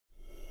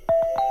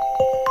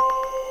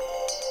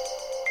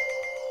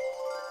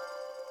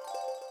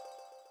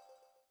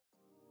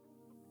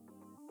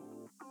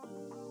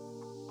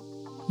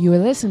You are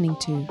listening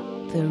to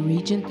the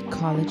Regent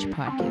College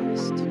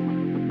Podcast.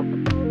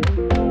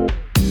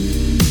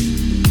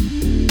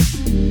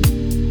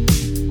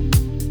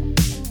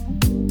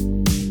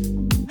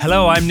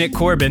 Hello, I'm Nick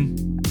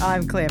Corbin.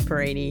 I'm Claire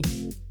Perini.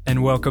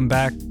 And welcome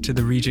back to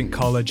the Regent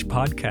College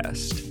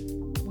Podcast.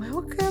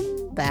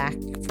 Welcome back,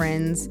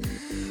 friends.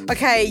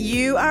 Okay,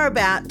 you are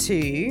about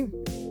to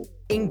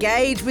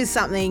engage with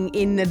something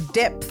in a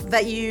depth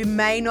that you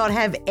may not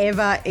have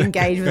ever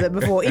engaged with it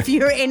before. If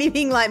you're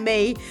anything like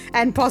me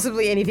and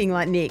possibly anything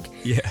like Nick.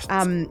 Yes.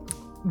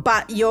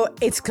 But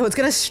it's going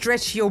to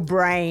stretch your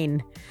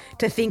brain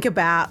to think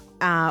about,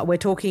 we're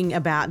talking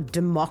about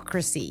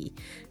democracy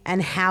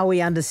and how we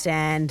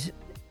understand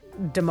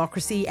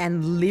democracy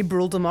and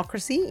liberal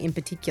democracy in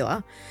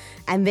particular.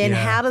 And then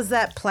how does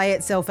that play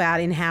itself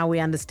out in how we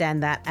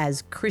understand that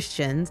as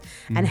Christians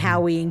and how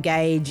we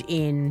engage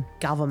in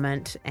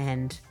government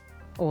and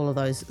all of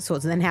those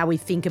sorts, and then how we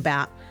think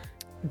about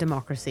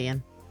democracy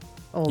and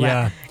all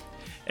that.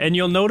 And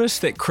you'll notice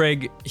that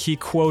Craig, he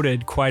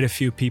quoted quite a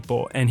few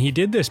people, and he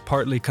did this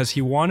partly because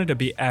he wanted to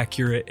be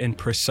accurate and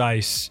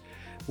precise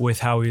with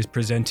how he was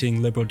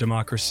presenting liberal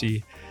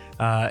democracy.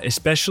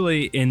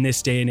 Especially in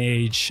this day and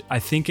age, I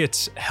think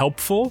it's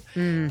helpful.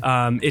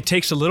 It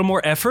takes a little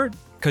more effort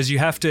because you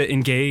have to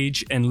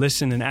engage and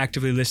listen and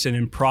actively listen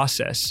and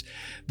process.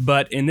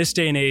 But in this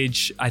day and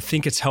age, I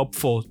think it's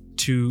helpful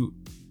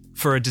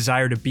for a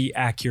desire to be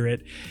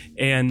accurate.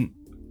 And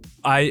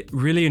I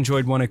really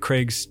enjoyed one of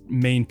Craig's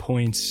main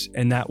points,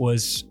 and that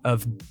was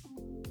of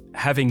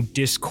having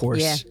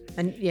discourse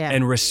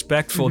and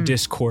respectful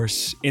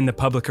discourse in the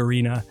public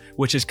arena,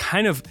 which is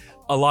kind of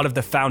a lot of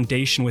the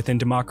foundation within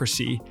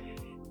democracy.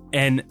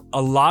 And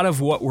a lot of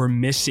what we're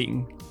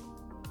missing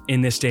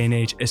in this day and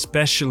age,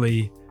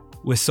 especially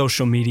with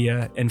social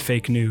media and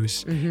fake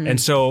news. And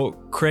so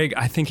Craig,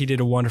 I think he did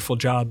a wonderful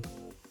job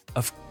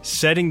of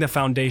setting the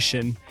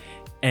foundation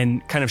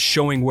and kind of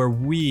showing where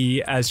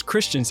we as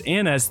Christians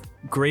and as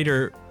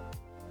greater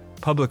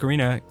public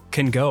arena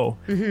can go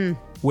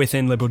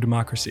within liberal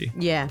democracy.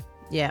 Yeah.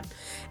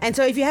 And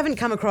so if you haven't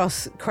come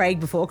across Craig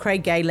before,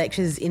 Craig Gay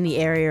lectures in the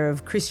area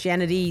of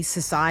Christianity,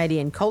 society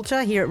and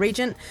culture here at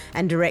Regent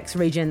and directs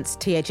Regent's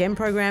THM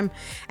program.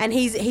 And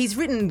he's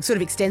written sort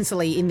of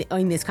extensively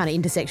in this kind of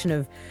intersection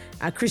of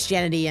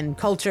Christianity and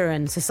culture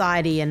and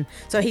society. And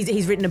so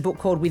he's written a book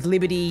called With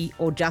Liberty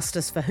or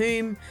Justice for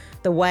Whom?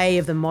 The Way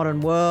of the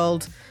Modern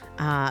World,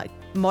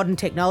 Modern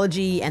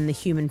Technology and the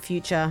Human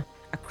Future,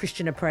 a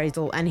Christian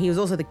appraisal. And he was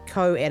also the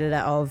co-editor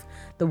of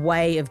The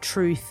Way of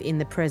Truth in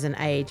the Present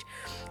Age.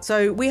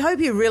 So we hope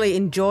you really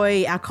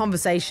enjoy our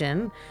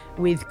conversation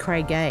with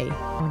Craig Gay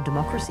on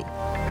democracy.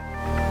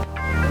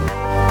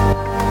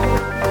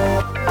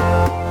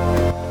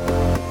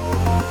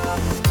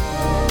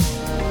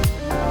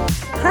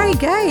 Craig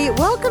Gay,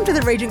 welcome to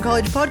the Regent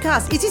College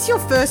Podcast. Is this your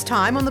first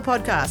time on the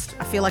podcast?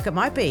 I feel like it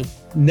might be.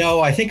 No,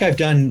 I think I've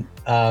done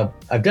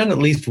at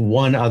least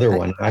one other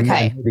one.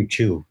 Okay. Maybe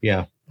two.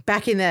 Yeah.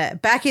 Back in the,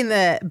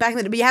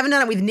 but you haven't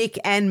done it with Nick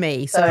and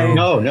me. So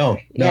no.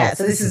 Yeah,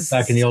 so this is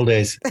back in the old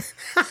days.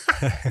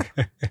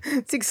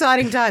 It's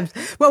exciting times.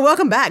 Well,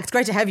 welcome back. It's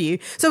great to have you.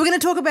 So we're going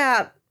to talk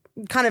about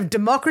kind of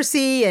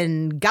democracy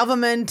and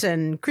government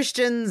and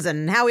Christians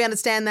and how we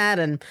understand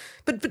that,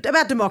 but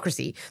about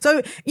democracy.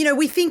 So,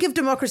 we think of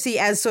democracy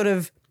as sort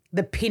of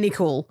the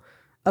pinnacle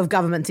of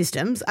government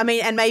systems. I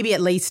mean, and maybe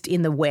at least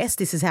in the West,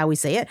 this is how we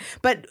see it.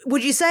 But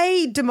would you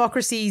say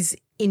democracy's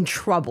in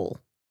trouble?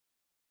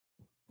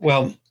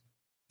 Well,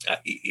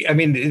 I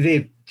mean,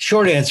 the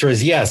short answer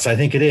is yes, I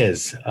think it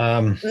is.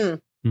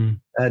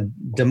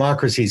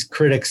 Democracy's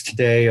critics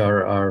today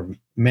are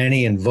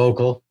many and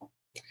vocal,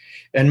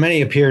 and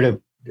many appear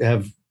to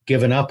have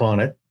given up on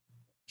it.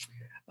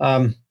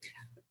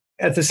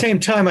 At the same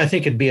time, I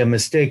think it'd be a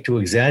mistake to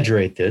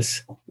exaggerate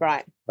this.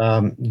 Right.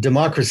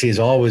 Democracy is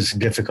always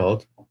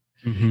difficult,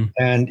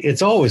 and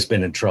it's always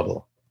been in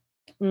trouble.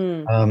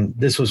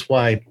 This was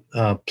why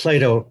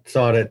Plato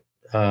thought it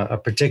a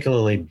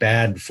particularly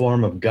bad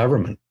form of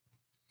government.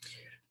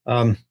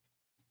 I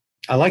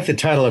like the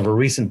title of a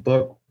recent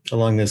book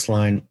along this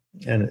line,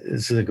 and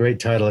this is a great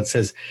title. It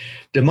says,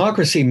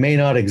 "Democracy may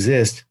not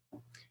exist,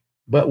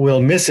 but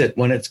we'll miss it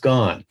when it's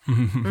gone."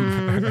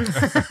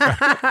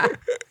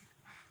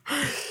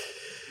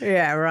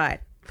 Yeah, right.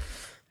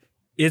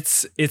 It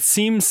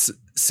seems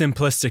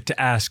simplistic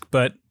to ask,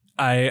 but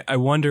I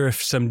wonder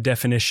if some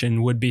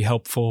definition would be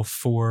helpful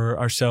for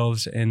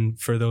ourselves and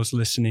for those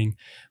listening.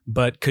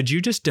 But could you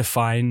just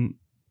define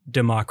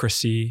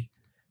democracy?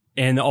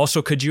 And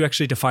also, could you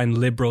actually define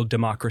liberal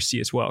democracy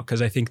as well?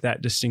 Because I think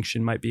that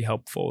distinction might be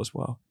helpful as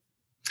well.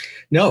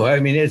 No, I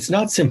mean, it's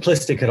not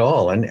simplistic at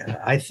all. And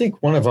I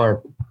think one of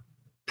our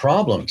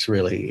problems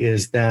really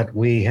is that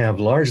we have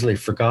largely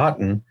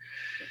forgotten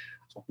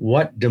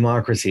what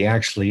democracy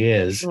actually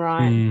is.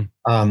 Right.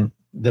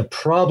 The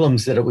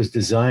problems that it was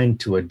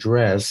designed to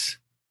address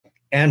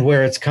and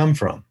where it's come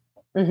from.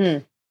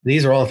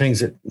 These are all things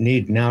that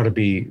need now to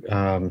be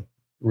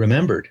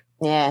remembered.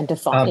 Yeah, and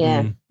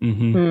define.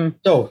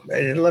 So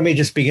let me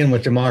just begin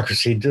with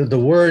democracy. The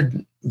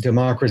word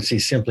democracy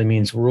simply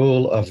means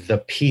rule of the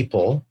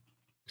people,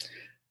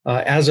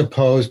 as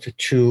opposed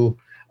to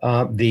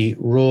the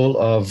rule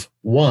of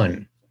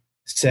one,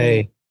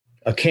 say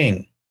a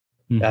king,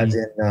 as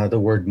in the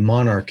word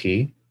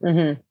monarchy,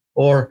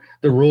 or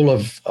the rule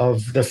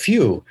of the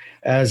few,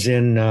 as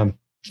in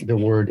the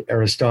word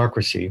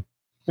aristocracy.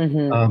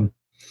 I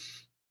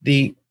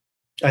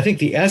think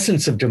the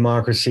essence of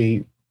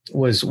democracy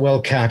was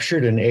well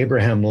captured in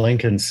Abraham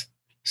Lincoln's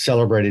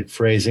celebrated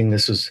phrasing.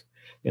 This was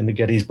in the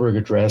Gettysburg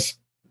Address,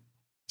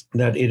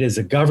 that it is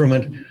a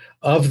government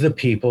of the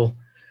people,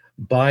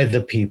 by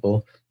the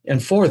people,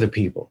 and for the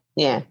people.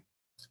 Yeah.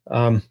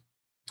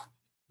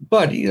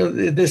 But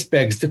this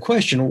begs the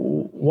question: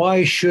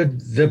 why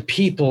should the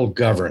people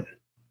govern?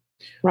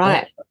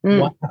 Right.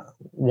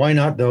 Why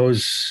not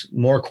those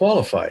more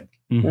qualified,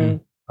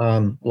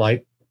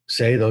 like,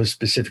 say, those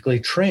specifically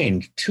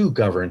trained to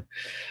govern?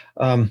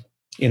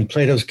 In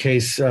Plato's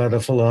case,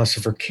 the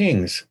philosopher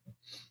kings.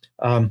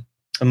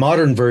 A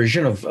modern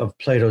version of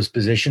Plato's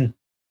position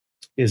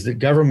is that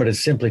government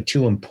is simply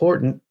too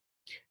important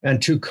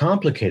and too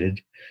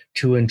complicated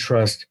to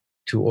entrust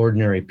to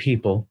ordinary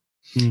people.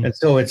 And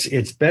so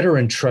it's better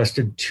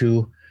entrusted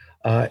to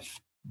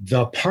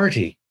the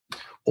party,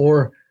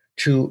 or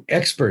to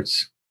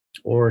experts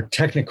or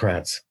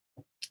technocrats,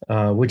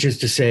 which is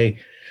to say,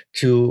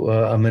 to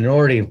a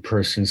minority of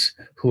persons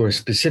who are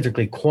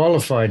specifically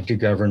qualified to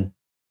govern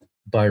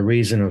by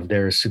reason of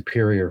their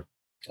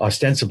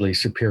ostensibly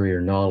superior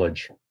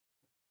knowledge.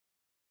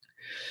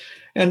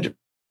 And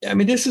I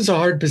mean, this is a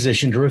hard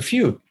position to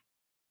refute.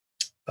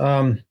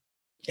 And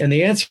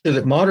the answer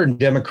that modern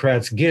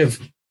Democrats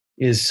give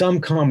is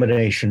some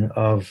combination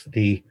of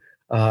the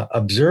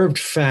observed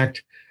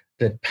fact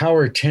that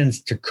power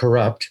tends to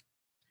corrupt,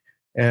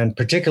 and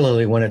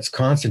particularly when it's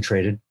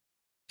concentrated,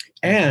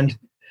 and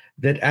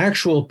that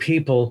actual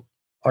people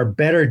are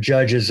better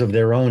judges of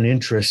their own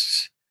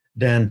interests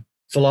than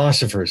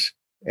philosophers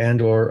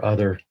and or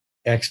other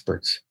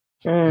experts.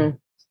 But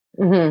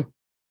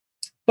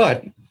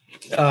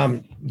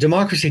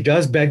democracy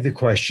does beg the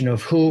question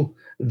of who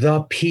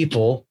the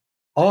people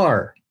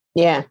are.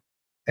 Yeah.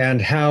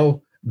 And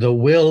how the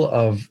will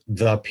of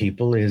the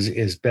people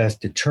is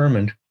best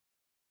determined.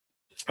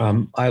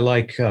 I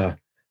like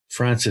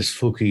Francis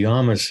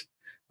Fukuyama's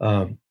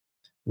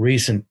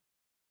recent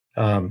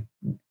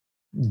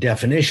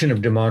definition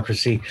of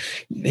democracy.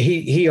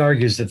 He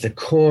argues that the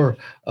core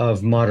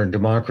of modern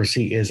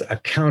democracy is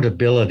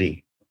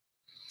accountability.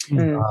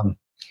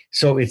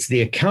 So it's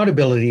the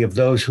accountability of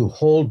those who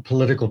hold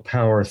political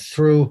power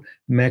through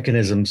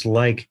mechanisms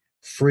like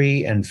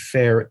free and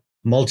fair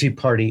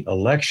multi-party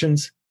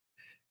elections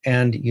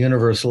and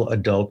universal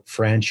adult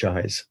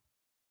franchise.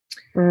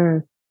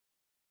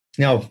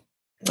 Now,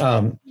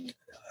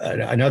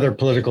 another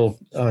political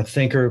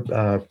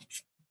thinker,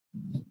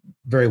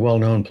 very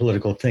well-known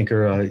political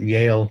thinker,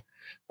 Yale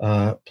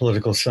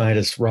political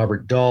scientist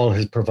Robert Dahl,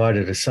 has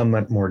provided a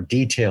somewhat more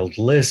detailed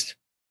list.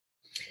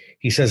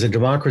 He says a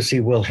democracy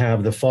will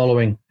have the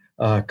following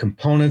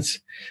components.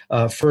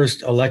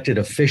 First, elected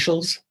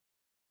officials.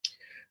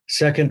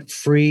 Second,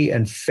 free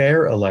and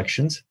fair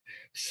elections.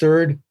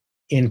 Third,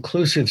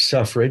 inclusive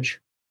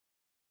suffrage.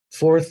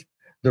 Fourth,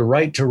 the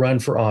right to run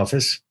for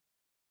office.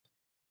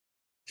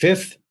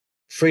 Fifth,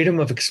 freedom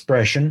of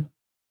expression.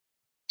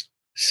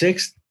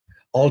 Sixth,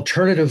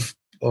 alternative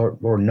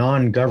or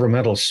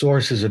non-governmental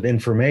sources of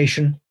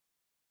information.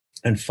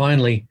 And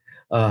finally,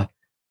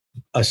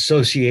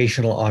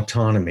 associational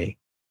autonomy.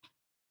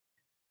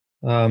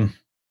 So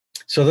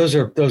those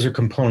are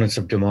components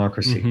of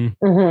democracy.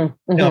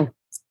 Now,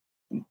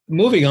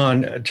 moving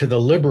on to the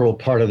liberal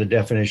part of the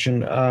definition,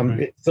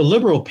 the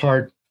liberal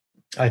part,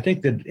 I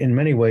think that in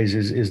many ways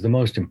is the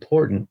most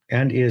important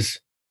and is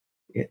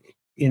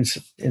in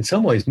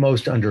some ways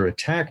most under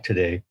attack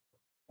today.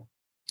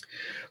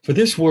 For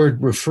this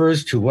word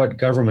refers to what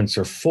governments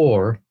are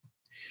for,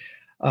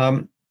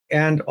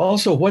 and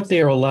also what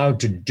they are allowed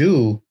to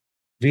do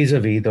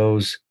vis-a-vis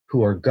those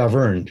who are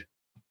governed.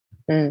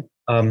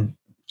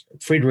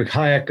 Friedrich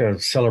Hayek, a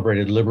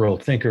celebrated liberal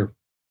thinker,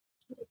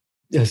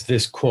 has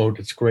this quote.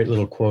 It's a great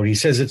little quote. He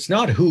says, "It's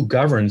not who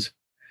governs,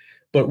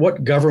 but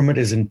what government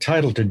is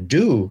entitled to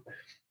do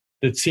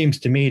that seems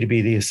to me to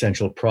be the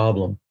essential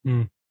problem."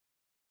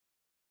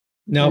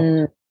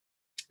 Now,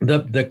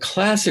 the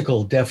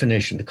classical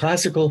definition, the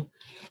classical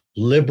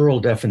liberal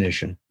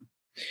definition,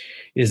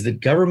 is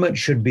that government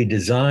should be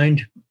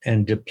designed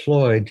and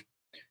deployed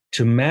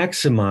to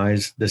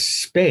maximize the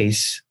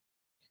space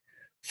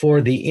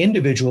for the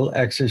individual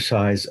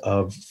exercise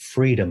of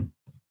freedom.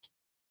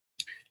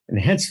 And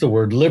hence the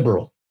word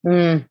liberal,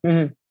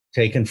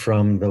 taken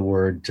from the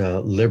word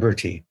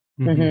liberty.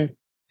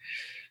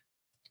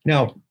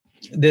 Now,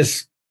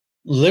 this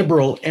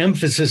liberal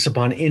emphasis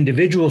upon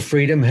individual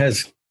freedom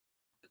has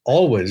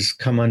always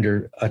come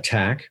under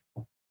attack.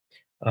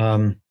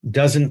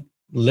 Doesn't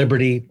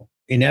liberty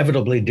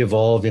inevitably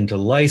devolve into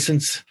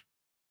license?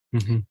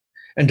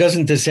 And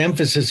doesn't this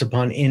emphasis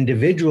upon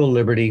individual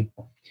liberty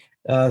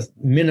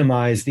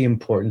minimize the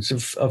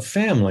importance of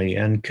family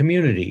and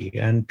community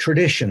and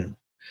tradition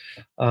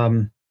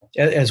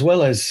as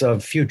well as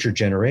future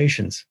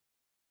generations.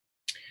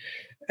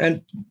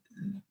 And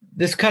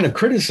this kind of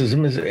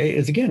criticism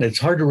is again, it's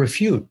hard to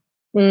refute.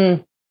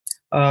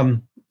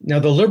 Now,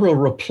 the liberal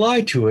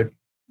reply to it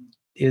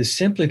is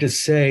simply to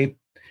say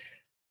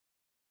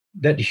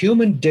that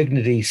human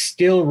dignity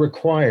still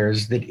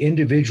requires that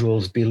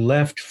individuals be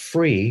left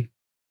free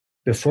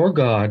before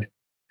God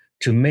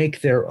to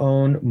make their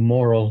own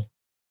moral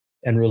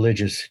and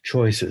religious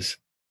choices.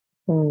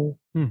 And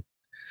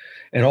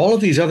all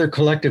of these other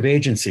collective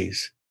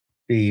agencies,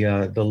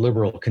 the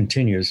liberal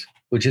continues,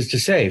 which is to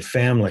say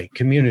family,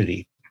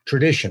 community,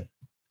 tradition,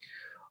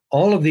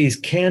 all of these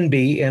can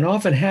be and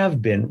often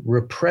have been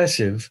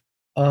repressive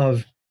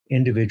of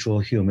individual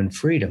human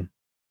freedom.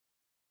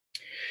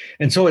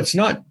 And so it's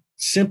not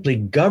simply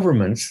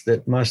governments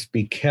that must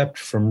be kept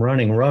from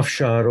running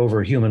roughshod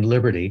over human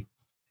liberty,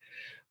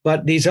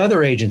 but these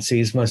other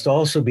agencies must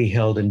also be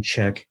held in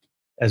check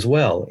as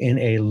well in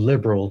a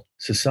liberal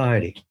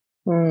society.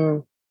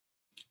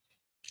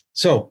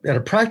 So at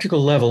a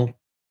practical level,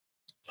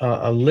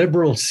 a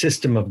liberal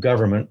system of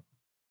government,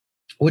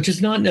 which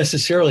is not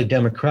necessarily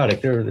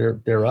democratic.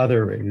 There are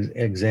other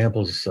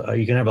examples.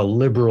 You can have a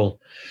liberal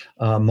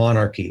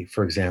monarchy,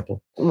 for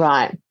example.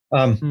 Right.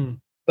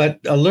 But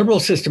a liberal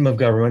system of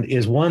government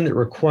is one that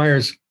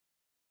requires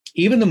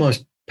even the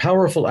most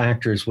powerful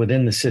actors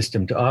within the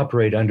system to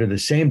operate under the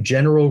same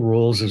general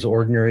rules as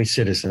ordinary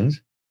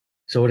citizens.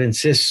 So it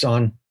insists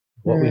on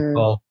what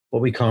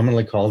we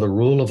commonly call the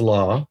rule of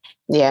law.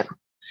 Yeah.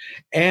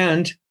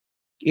 And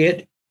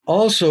it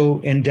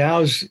also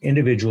endows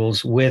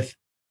individuals with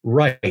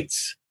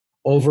rights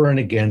over and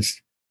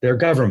against their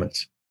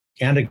governments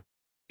and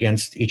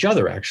against each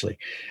other, actually.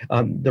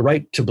 The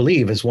right to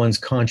believe as one's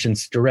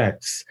conscience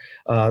directs,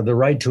 the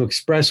right to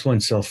express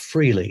oneself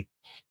freely,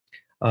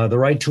 the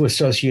right to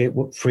associate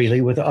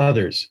freely with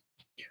others,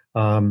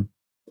 in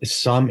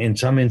some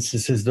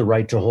instances, the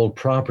right to hold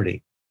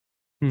property.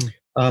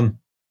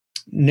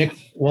 Nick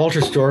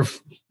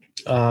Walterstorff,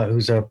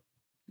 who's a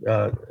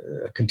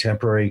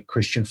contemporary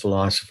Christian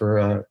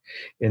philosopher,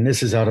 and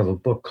this is out of a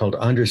book called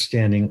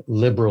Understanding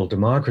Liberal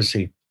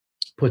Democracy,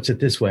 puts it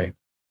this way.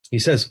 He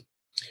says,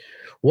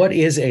 what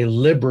is a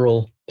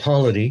liberal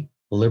polity,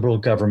 a liberal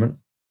government?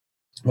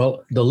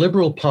 Well, the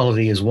liberal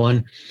polity is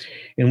one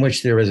in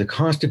which there is a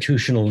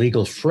constitutional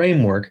legal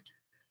framework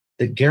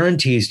that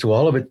guarantees to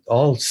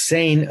all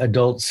sane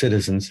adult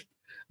citizens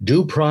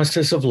due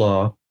process of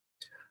law,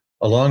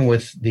 along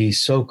with the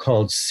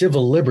so-called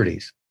civil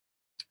liberties.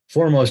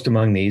 Foremost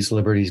among these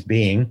liberties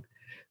being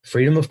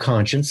freedom of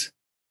conscience,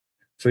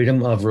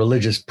 freedom of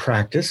religious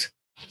practice,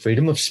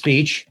 freedom of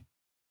speech,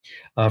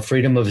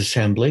 freedom of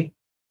assembly,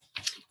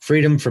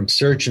 freedom from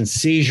search and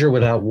seizure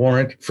without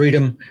warrant,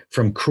 freedom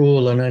from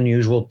cruel and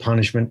unusual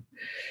punishment,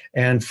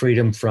 and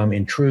freedom from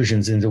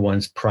intrusions into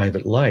one's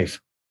private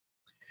life.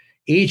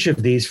 Each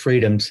of these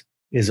freedoms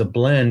is a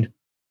blend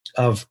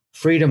of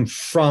freedom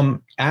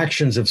from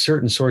actions of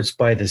certain sorts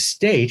by the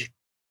state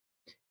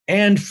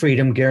and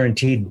freedom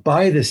guaranteed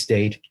by the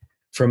state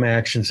from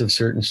actions of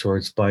certain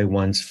sorts by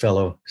one's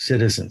fellow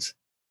citizens.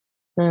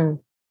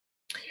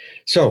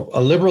 So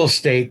a liberal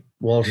state,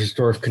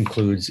 Walterstorff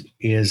concludes,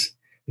 is,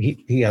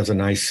 he has a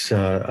nice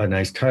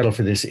title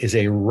for this, is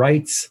a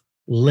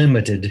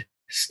rights-limited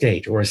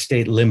state, or a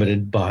state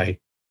limited by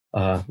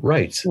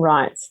rights.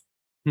 Right.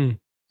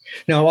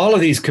 Now, all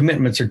of these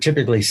commitments are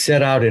typically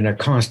set out in a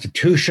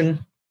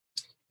constitution,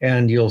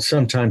 and you'll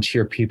sometimes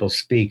hear people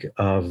speak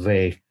of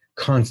a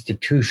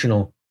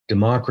constitutional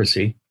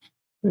democracy.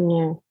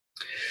 Yeah.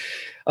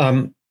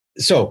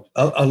 So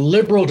a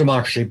liberal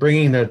democracy,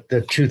 bringing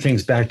the two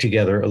things back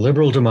together, a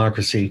liberal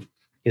democracy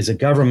is a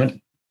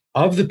government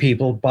of the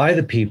people, by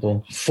the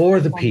people, for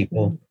the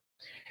people,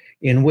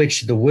 in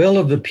which the will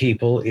of the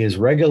people is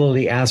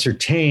regularly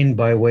ascertained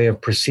by way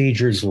of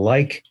procedures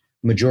like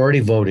majority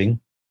voting.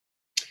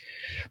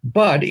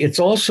 But it's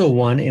also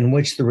one in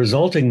which the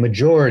resulting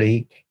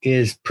majority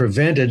is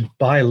prevented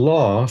by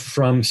law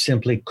from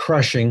simply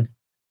crushing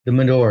the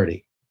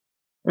minority.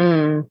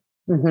 Again,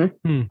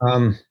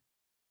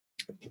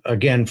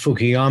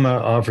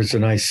 Fukuyama offers a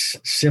nice,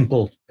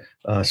 simple,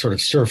 sort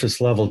of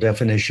surface level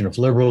definition of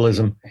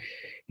liberalism.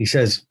 He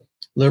says,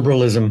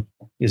 liberalism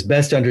is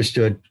best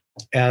understood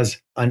as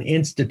an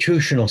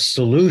institutional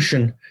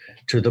solution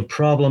to the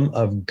problem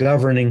of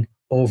governing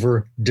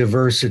over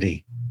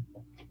diversity.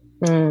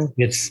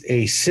 It's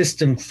a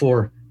system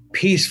for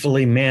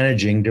peacefully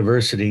managing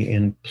diversity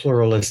in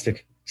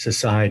pluralistic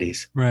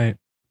societies. Right.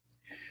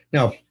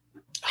 Now,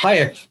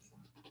 Hayek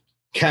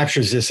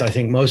captures this, I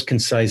think, most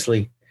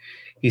concisely.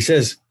 He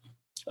says,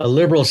 a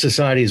liberal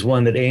society is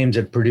one that aims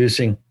at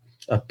producing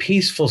a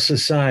peaceful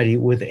society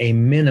with a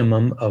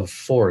minimum of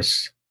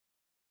force.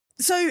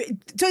 So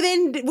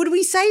then would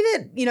we say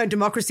that,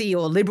 democracy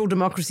or liberal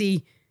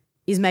democracy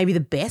is maybe the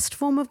best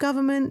form of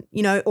government,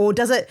 or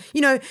does it,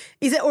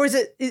 is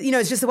it,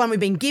 it's just the one we've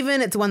been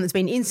given, it's the one that's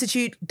been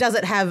instituted? Does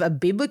it have a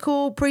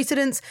biblical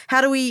precedence?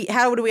 How do we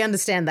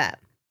understand that?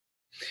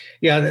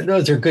 Yeah,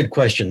 those are good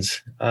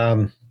questions.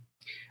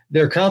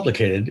 they're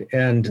complicated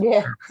and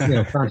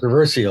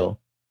controversial.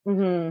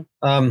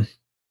 Mm-hmm.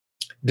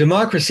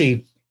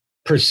 Democracy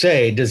per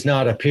se does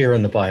not appear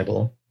in the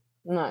Bible.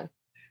 No.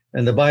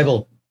 And the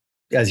Bible,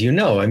 as you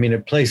know, I mean,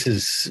 it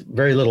places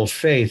very little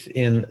faith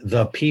in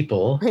the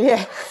people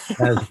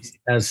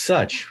as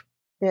such.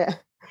 Yeah.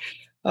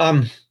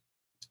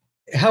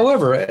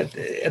 However,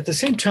 at the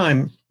same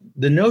time,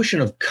 the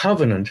notion of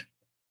covenant,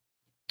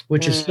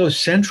 which is so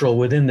central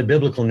within the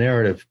biblical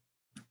narrative,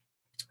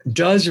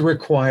 does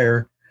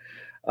require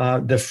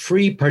the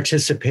free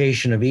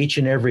participation of each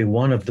and every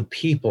one of the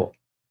people.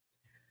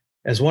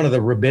 As one of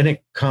the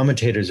rabbinic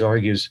commentators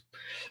argues,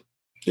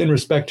 in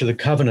respect to the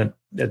covenant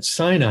at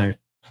Sinai,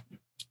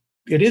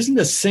 it isn't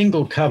a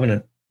single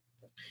covenant,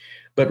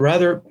 but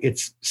rather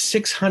it's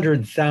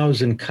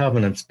 600,000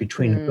 covenants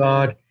between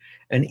God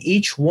and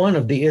each one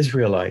of the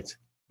Israelites.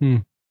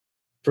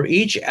 For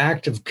each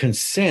act of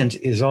consent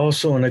is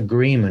also an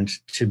agreement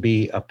to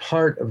be a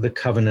part of the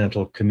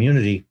covenantal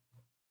community.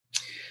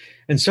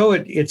 And so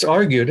it's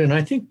argued, and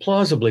I think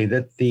plausibly,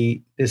 that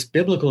this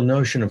biblical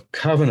notion of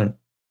covenant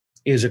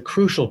is a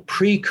crucial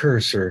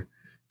precursor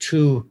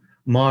to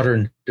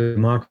modern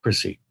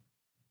democracy.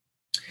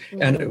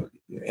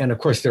 And of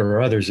course, there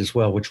are others as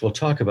well, which we'll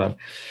talk about.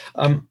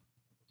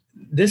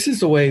 This is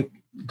the way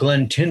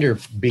Glenn Tinder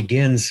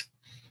begins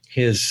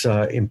his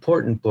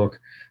important book,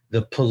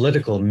 The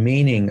Political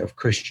Meaning of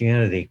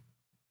Christianity.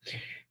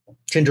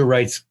 Tinder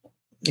writes,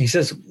 he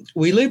says,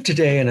 "We live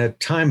today in a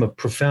time of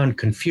profound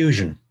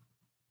confusion.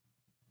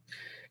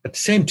 At the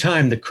same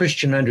time, the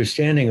Christian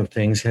understanding of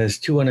things has,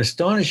 to an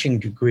astonishing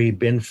degree,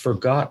 been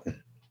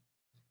forgotten.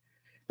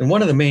 And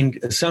one of the main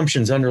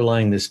assumptions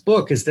underlying this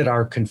book is that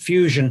our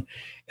confusion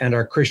and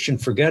our Christian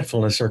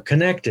forgetfulness are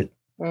connected.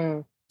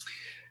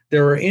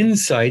 There are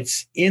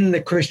insights in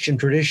the Christian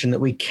tradition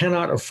that we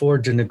cannot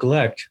afford to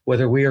neglect,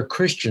 whether we are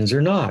Christians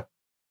or not.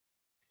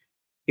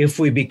 If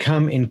we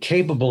become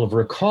incapable of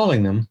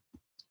recalling them,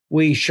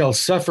 we shall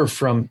suffer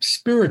from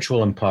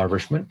spiritual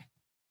impoverishment,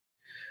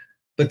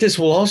 but this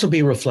will also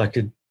be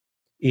reflected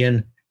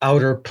in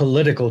outer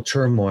political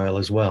turmoil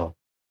as well."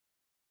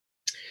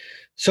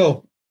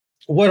 So,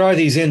 what are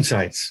these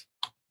insights?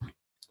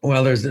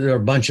 Well, there are a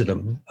bunch of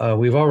them.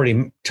 We've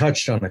already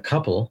touched on a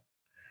couple.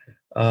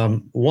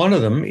 One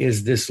of them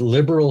is this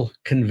liberal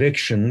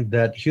conviction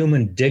that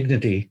human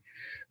dignity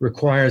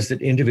requires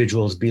that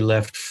individuals be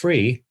left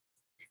free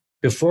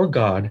before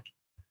God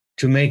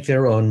to make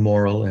their own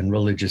moral and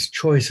religious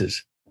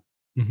choices.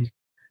 Mm-hmm.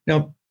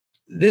 Now,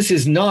 this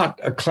is not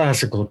a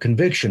classical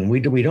conviction. We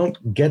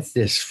don't get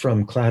this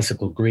from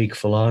classical Greek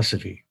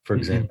philosophy, for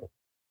example.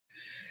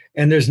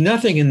 And there's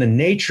nothing in the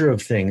nature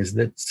of things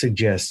that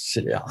suggests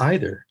it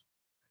either.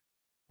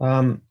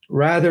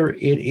 Rather,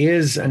 it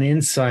is an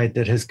insight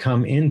that has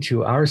come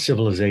into our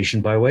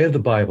civilization by way of the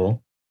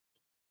Bible.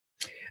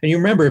 And you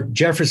remember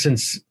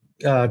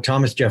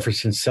Thomas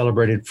Jefferson's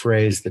celebrated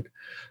phrase that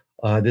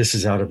this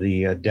is out of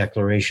the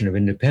Declaration of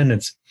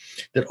Independence,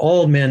 that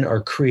all men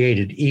are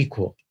created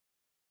equal.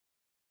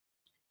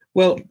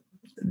 Well,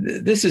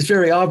 this is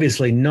very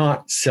obviously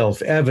not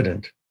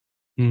self-evident.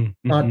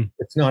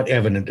 It's not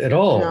evident at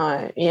all.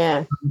 No,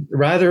 yeah.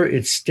 Rather,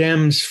 it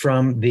stems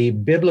from the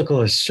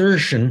biblical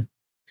assertion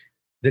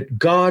that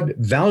God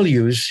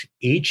values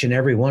each and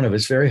every one of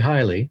us very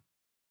highly,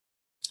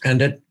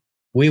 and that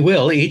we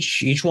will,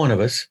 each one of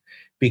us,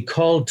 be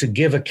called to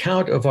give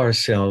account of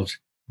ourselves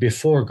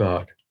before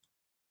God.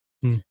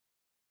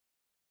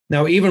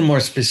 Now, even more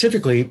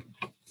specifically,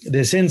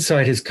 this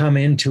insight has come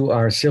into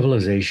our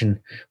civilization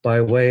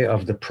by way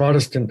of the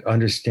Protestant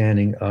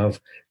understanding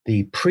of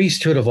the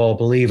priesthood of all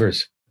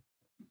believers,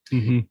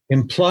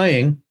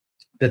 implying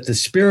that the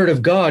Spirit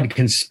of God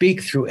can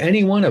speak through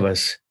any one of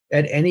us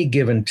at any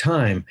given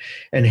time,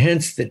 and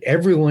hence that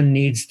everyone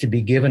needs to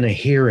be given a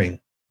hearing,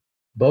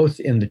 both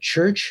in the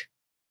church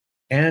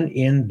and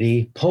in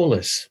the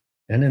polis,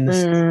 and in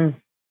the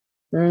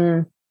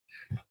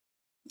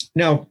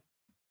Now,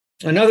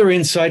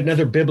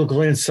 another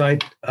biblical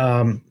insight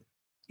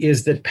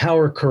is that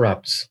power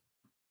corrupts,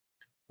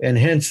 and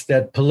hence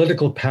that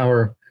political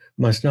power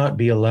must not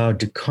be allowed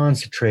to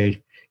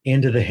concentrate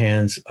into the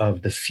hands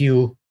of the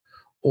few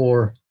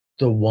or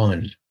the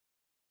one.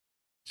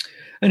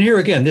 And here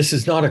again, this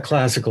is not a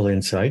classical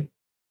insight.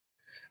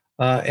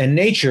 And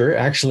nature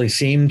actually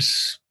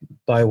seems,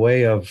 by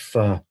way of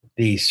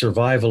the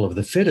survival of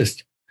the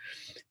fittest,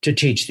 to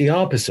teach the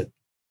opposite.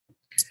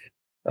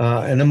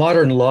 And the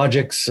modern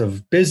logics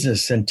of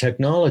business and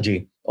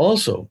technology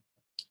also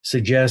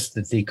suggest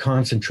that the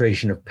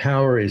concentration of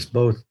power is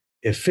both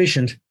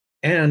efficient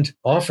and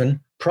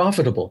often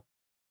profitable.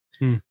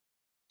 And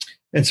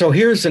so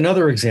here's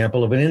another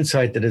example of an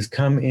insight that has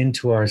come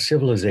into our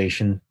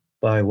civilization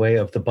by way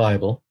of the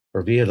Bible,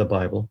 or via the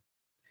Bible,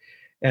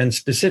 and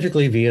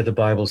specifically via the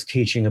Bible's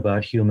teaching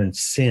about human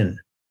sin.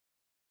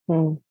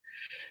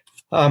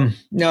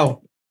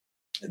 Now,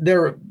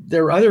 there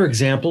are other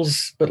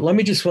examples, but let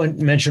me just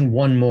mention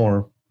one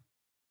more,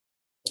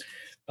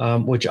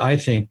 which I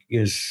think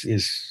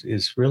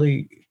is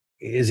really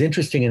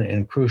interesting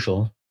and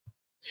crucial.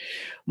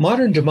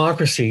 Modern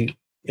democracy,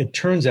 it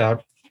turns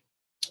out,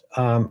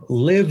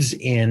 lives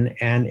in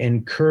and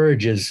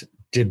encourages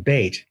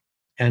debate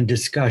and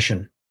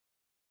discussion.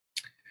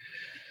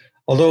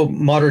 Although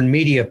modern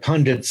media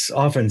pundits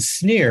often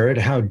sneer at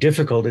how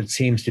difficult it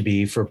seems to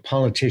be for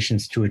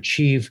politicians to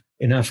achieve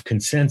enough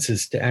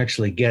consensus to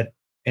actually get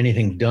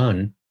anything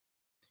done,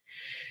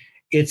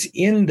 it's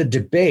in the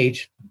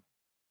debate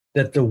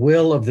that the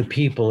will of the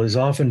people is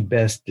often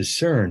best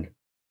discerned.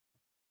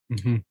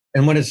 Mm-hmm.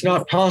 And when it's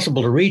not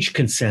possible to reach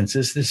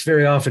consensus, this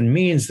very often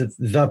means that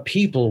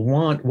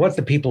what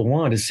the people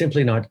want is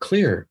simply not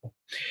clear,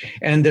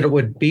 and that it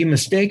would be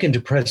mistaken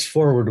to press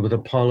forward with a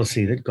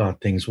policy that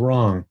got things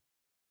wrong.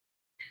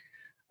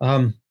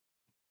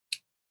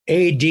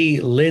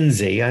 A.D.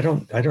 Lindsay, I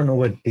don't know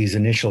what these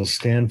initials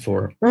stand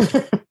for. I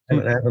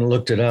haven't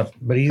looked it up,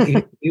 but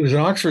he was an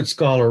Oxford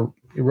scholar.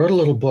 He wrote a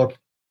little book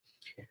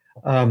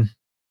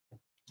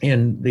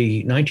in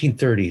the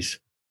 1930s,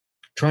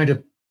 trying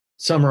to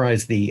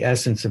summarize the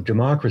essence of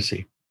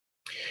democracy.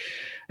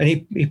 And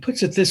he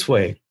puts it this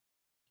way.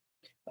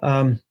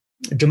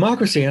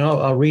 Democracy, and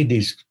I'll read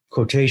these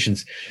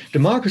quotations,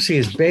 democracy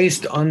is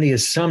based on the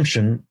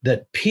assumption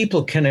that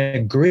people can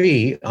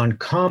agree on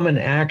common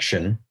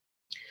action,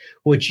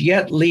 which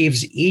yet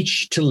leaves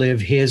each to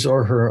live his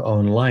or her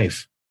own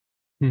life.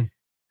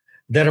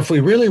 That if we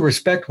really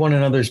respect one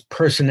another's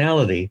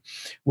personality,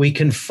 we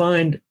can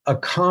find a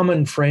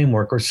common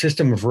framework or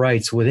system of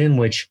rights within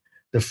which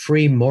the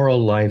free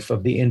moral life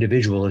of the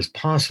individual is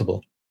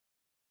possible.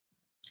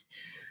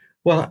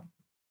 Well,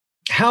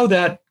 how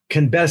that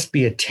can best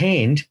be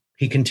attained,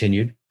 he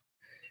continued,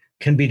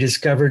 can be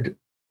discovered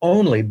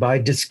only by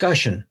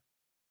discussion,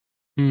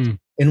 in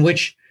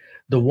which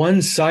the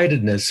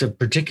one-sidedness of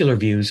particular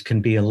views can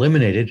be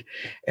eliminated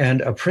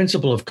and a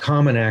principle of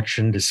common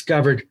action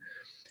discovered,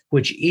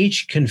 which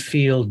each can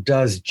feel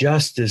does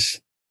justice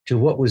to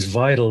what was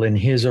vital in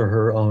his or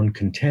her own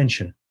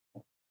contention.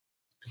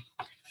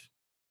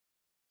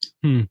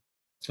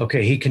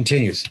 Okay, he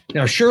continues.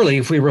 Now, surely,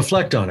 if we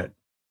reflect on it,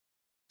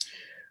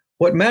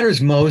 what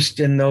matters most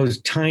in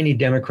those tiny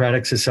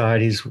democratic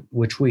societies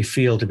which we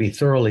feel to be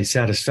thoroughly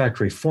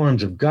satisfactory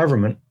forms of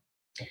government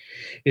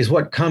is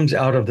what comes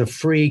out of the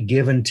free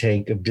give and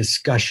take of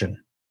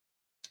discussion.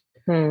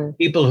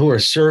 People who are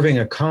serving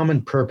a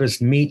common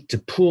purpose meet to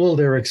pool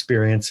their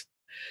experience,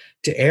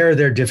 to air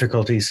their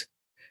difficulties,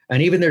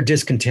 and even their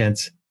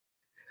discontents.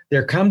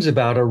 There comes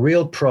about a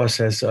real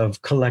process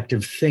of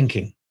collective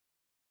thinking.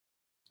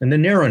 And the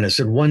narrowness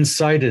and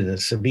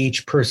one-sidedness of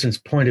each person's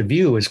point of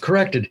view is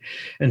corrected,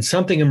 and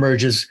something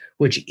emerges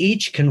which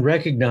each can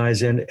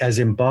recognize as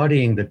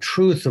embodying the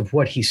truth of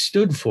what he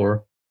stood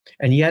for,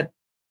 and yet,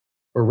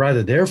 or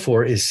rather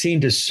therefore, is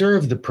seen to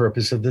serve the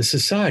purpose of the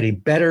society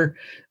better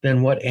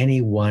than what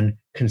any one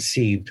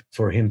conceived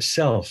for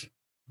himself.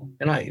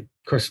 And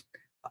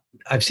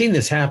I've seen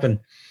this happen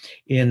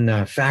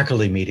in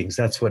faculty meetings.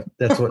 That's what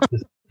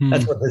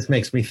this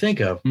makes me think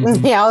of.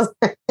 Yeah,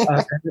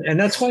 and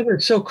that's why they're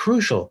so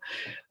crucial.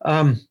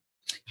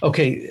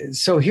 Okay,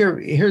 so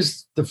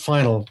here's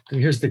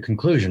the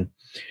conclusion.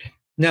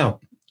 Now,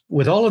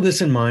 with all of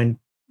this in mind,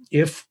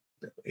 if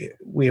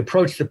we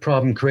approach the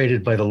problem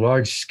created by the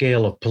large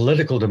scale of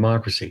political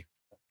democracy,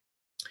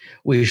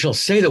 we shall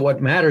say that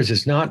what matters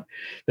is not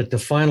that the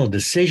final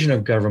decision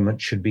of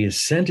government should be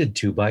assented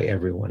to by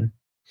everyone,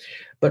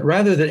 but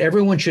rather that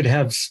everyone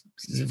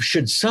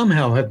should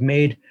somehow have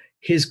made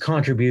his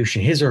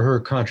or her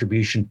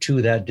contribution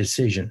to that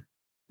decision.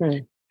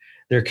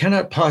 There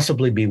cannot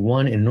possibly be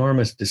one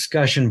enormous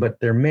discussion,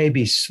 but there may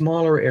be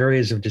smaller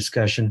areas of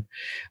discussion,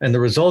 and the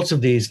results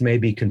of these may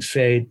be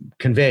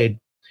conveyed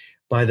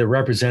by the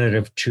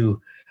representative to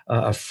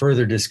a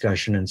further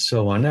discussion, and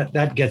so on.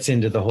 That gets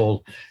into the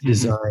whole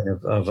design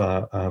of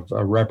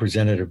a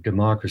representative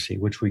democracy,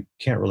 which we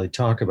can't really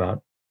talk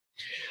about.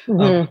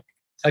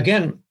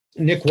 Again,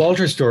 Nick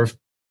Walterstorff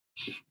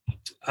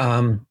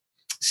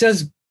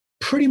says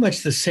pretty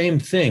much the same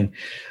thing.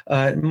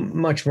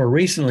 Much more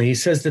recently, he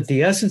says that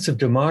the essence of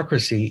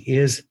democracy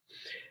is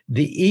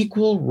the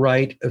equal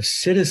right of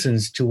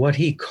citizens to what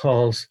he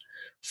calls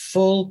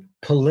full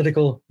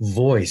political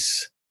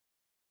voice.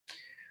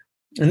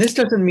 And this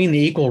doesn't mean the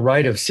equal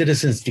right of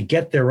citizens to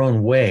get their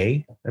own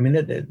way. I mean,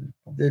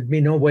 there'd be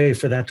no way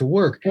for that to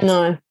work.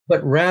 No.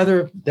 But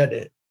rather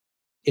that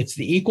it's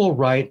the equal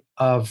right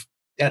of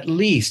at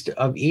least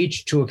of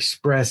each to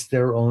express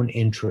their own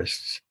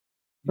interests.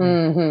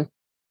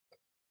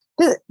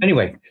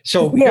 Anyway,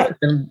 so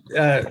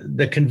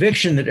the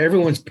conviction that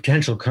everyone's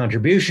potential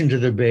contribution to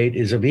the debate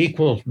is of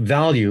equal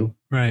value,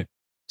 right,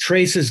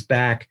 traces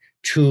back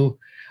to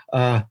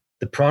the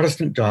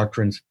Protestant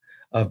doctrines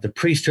of the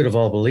priesthood of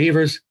all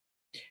believers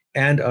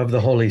and of the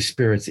Holy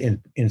Spirit's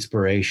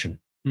inspiration.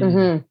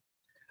 And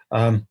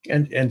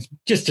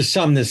just to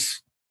sum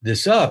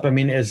this up, I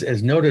mean,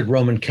 as noted,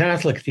 Roman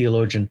Catholic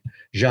theologian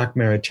Jacques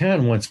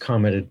Maritain once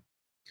commented,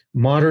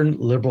 modern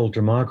liberal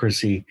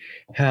democracy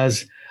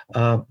has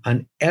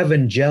an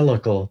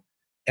evangelical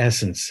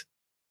essence,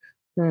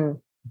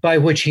 by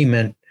which he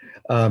meant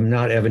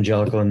not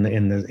evangelical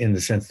in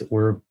the sense that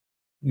we're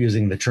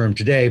using the term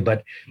today,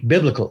 but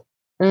biblical.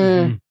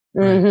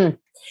 Mm-hmm.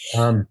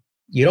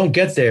 You don't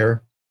get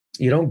there.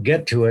 You don't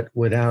get to it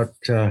without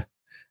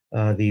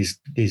these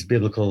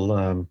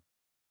biblical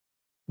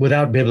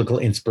without biblical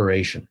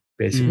inspiration,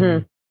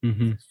 basically.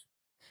 Mm-hmm.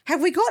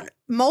 Have we got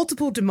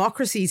multiple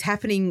democracies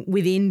happening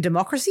within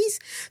democracies?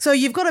 So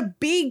you've got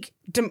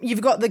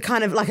you've got the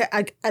kind of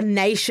like a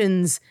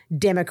nation's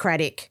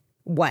democratic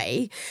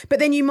way, but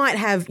then you might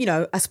have,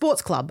 a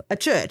sports club, a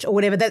church or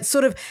whatever that's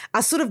sort of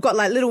got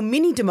like little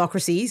mini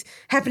democracies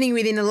happening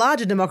within a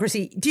larger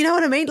democracy. Do you know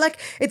what I mean? Like,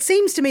 it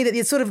seems to me that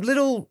there's sort of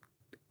little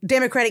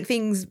democratic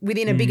things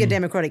within a bigger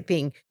democratic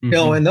thing.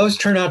 No, and those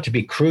turn out to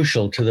be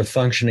crucial to the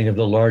functioning of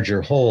the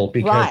larger whole,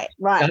 because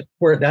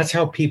that's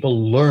how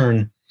people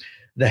learn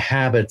the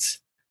habits,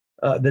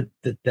 the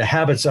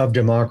habits of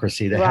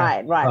democracy,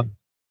 the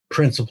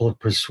principle of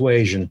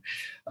persuasion.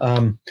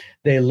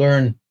 They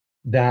learn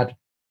that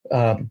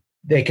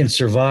they can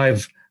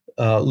survive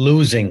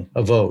losing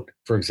a vote,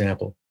 for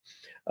example.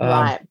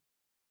 And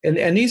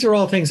these are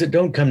all things that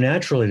don't come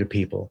naturally to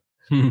people.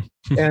 And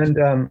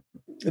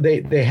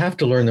they have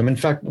to learn them. In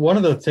fact, one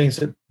of the things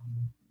that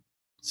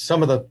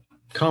some of the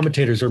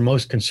commentators are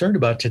most concerned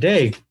about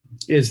today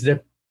is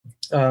that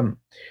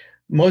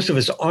most of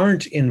us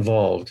aren't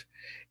involved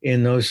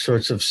in those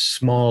sorts of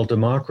small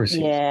democracies.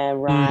 Yeah,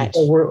 right.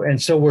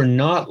 So we're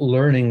not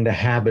learning the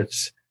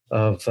habits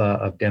of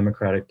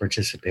democratic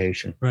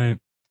participation. Right.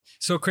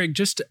 So, Craig,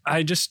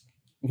 I just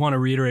want to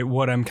reiterate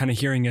what I'm kind of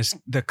hearing is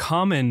the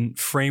common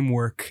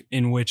framework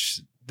in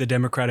which the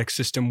democratic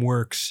system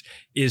works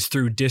is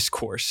through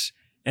discourse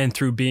and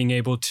through being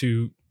able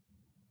to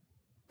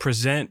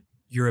present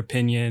your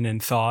opinion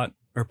and thought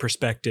or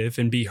perspective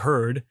and be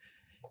heard,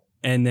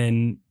 and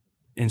then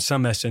in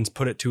some essence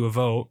put it to a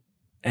vote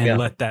and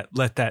let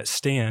that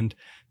stand.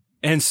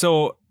 And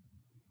so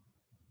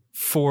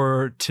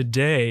for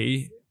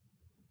today,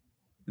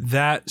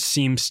 that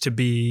seems to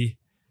be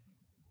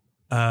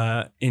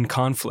in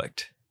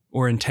conflict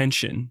or in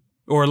tension,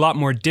 or a lot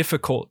more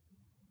difficult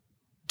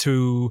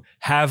to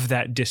have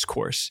that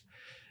discourse.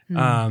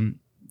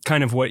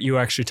 Kind of what you were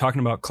actually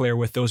talking about, Claire,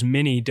 with those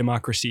mini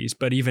democracies,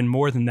 but even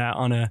more than that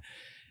on a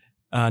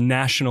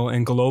national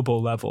and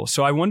global level.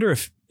 So I wonder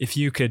if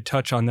you could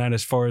touch on that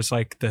as far as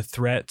like the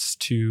threats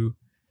to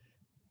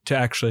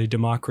actually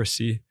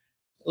democracy.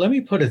 Let me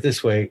put it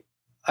this way.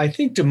 I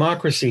think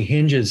democracy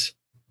hinges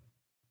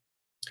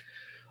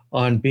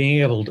on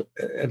being able to,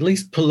 at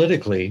least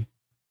politically,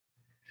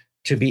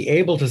 to be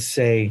able to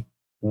say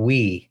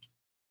we.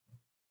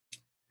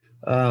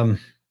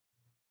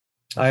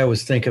 I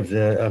always think of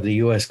the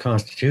U.S.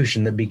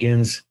 Constitution that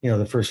begins,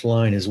 the first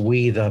line is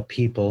 "We the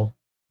people,"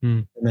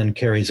 and then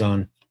carries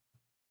on.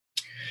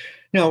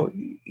 Now,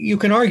 you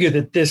can argue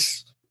that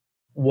this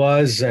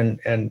was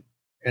and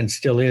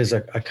still is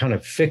a kind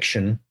of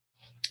fiction,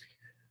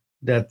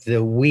 that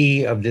the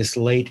 "we" of this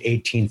late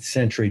 18th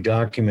century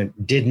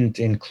document didn't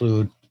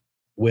include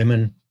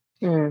women,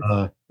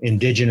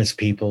 indigenous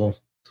people,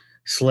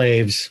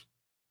 slaves,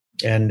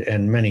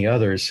 and many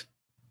others.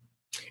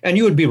 And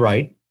you would be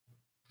right.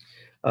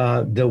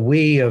 The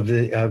 "we" of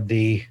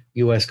the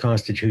U.S.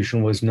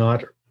 Constitution was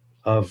not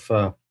of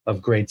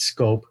great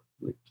scope.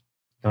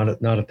 Not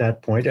at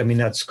that point. I mean,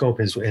 that scope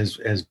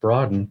has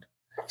broadened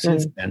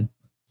since then.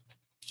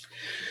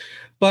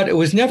 But it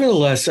was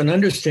nevertheless an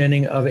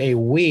understanding of a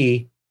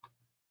 "we"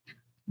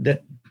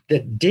 that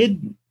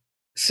did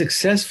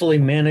successfully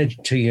manage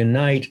to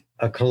unite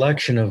a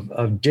collection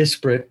of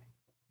disparate,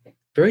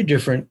 very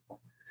different,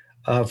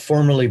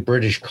 formerly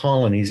British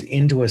colonies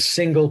into a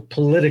single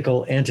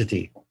political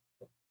entity.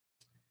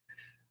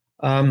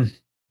 And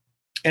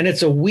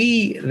it's a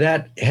 "we"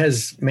 that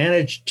has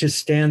managed to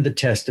stand the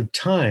test of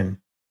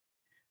time.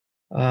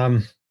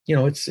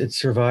 It's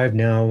survived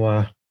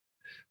now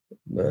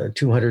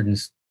 200 and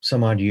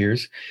some odd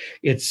years.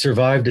 It's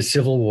survived a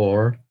civil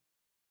war.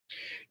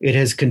 It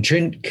has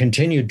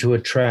continued to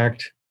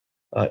attract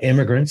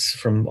immigrants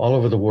from all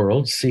over the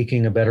world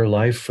seeking a better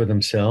life for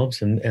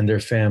themselves and their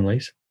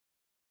families.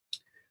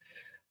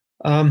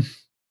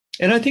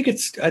 And I think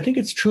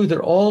it's true that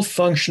all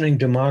functioning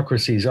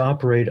democracies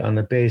operate on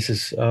the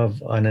basis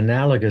of an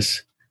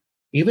analogous,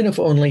 even if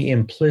only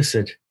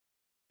implicit,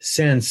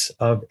 sense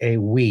of a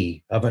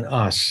 "we," of an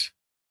us.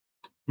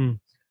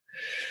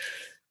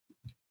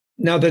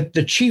 Now,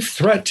 the chief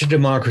threat to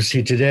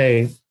democracy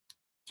today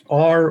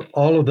are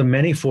all of the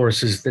many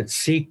forces that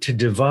seek to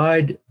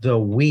divide the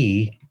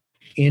 "we"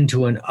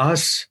 into an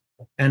us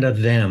and a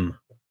them.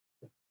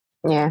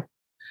 Yeah.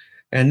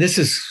 And this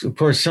is, of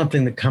course,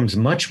 something that comes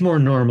much more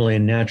normally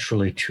and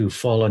naturally to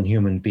fallen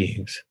human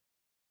beings.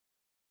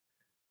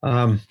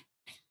 And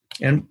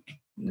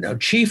now,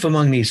 chief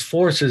among these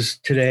forces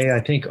today, I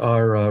think,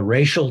 are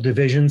racial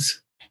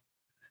divisions.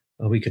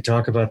 We could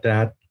talk about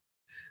that.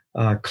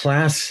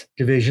 Class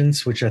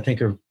divisions, which I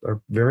think are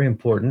very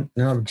important.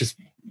 And I'll just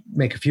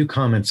make a few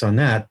comments on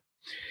that.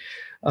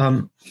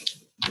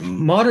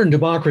 Modern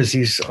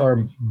democracies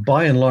are,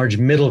 by and large,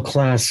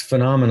 middle-class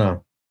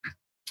phenomena.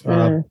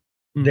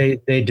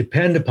 They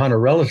depend upon a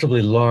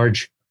relatively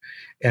large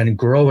and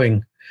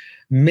growing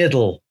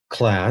middle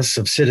class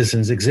of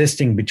citizens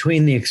existing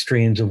between the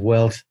extremes of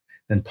wealth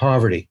and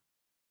poverty.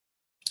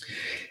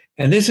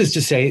 And this is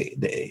to say,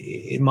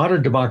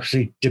 modern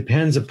democracy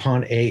depends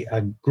upon a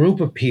group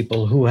of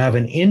people who have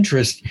an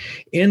interest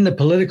in the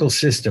political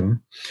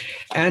system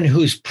and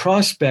whose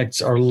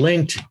prospects are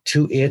linked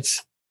to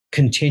its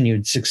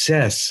continued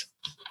success,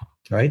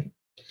 right?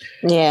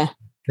 Yeah.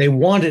 They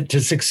want it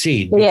to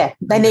succeed. Yeah,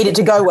 they need it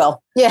to go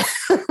well. Yeah.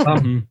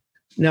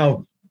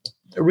 Now,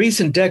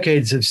 recent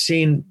decades have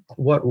seen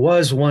what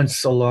was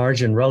once a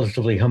large and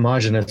relatively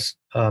homogenous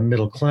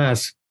middle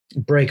class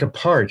break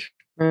apart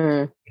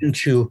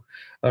into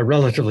a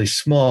relatively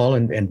small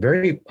and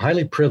very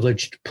highly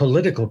privileged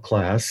political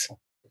class,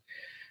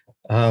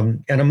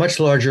 and a much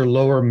larger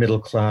lower middle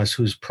class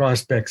whose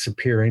prospects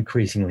appear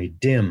increasingly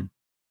dim.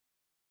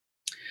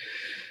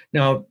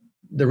 Now,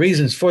 the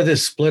reasons for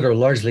this split are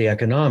largely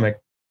economic,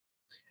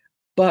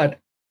 but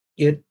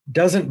it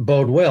doesn't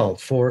bode well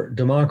for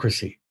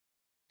democracy.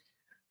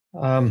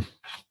 Now,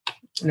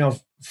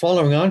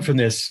 following on from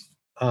this,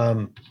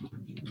 I'll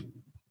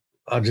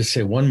just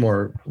say one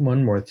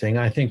more thing.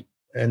 I think,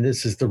 and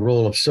this is the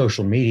role of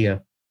social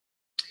media.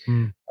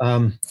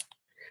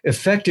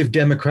 Effective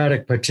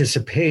democratic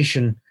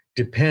participation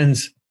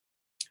depends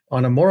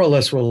on a more or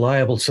less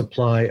reliable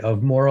supply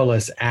of more or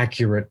less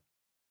accurate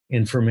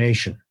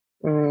information.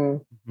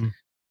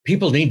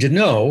 People need to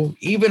know,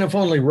 even if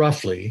only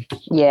roughly,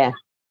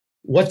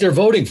 what they're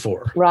voting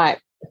for. Right.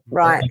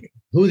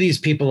 Who these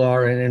people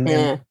are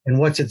and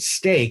what's at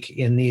stake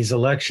in these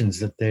elections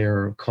that they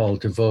are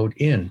called to vote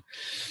in.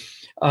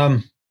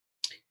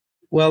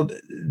 Well,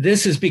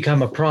 this has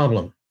become a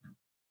problem.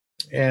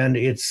 And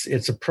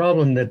it's a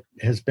problem that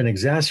has been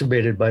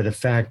exacerbated by the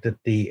fact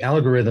that the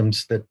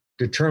algorithms that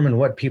determine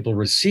what people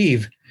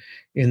receive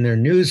in their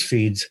news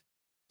feeds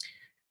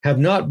have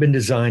not been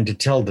designed to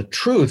tell the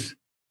truth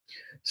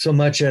so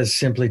much as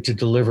simply to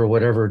deliver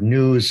whatever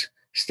news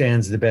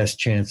stands the best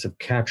chance of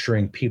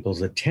capturing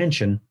people's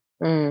attention.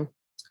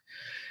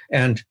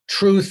 And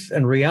truth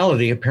and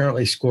reality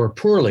apparently score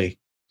poorly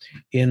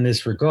in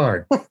this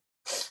regard.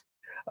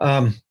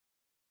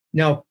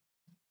 Now,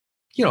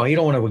 you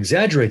don't want to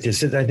exaggerate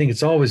this. I think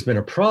it's always been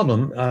a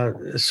problem.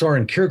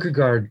 Soren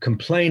Kierkegaard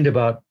complained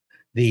about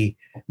the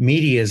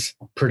media's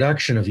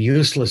production of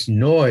useless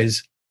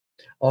noise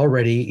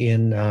already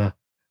in the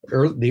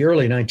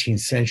early 19th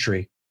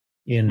century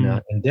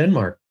in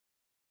Denmark.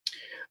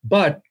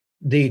 But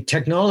the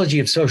technology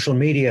of social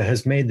media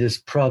has made this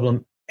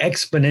problem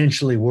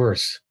exponentially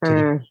worse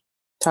today.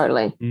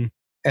 Totally.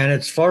 And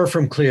it's far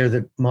from clear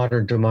that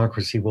modern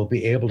democracy will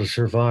be able to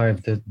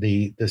survive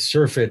the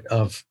surfeit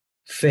of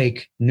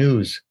fake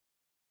news.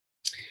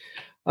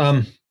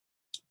 Now,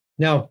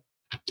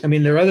 I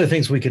mean, there are other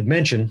things we could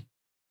mention,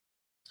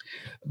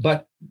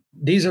 but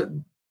these are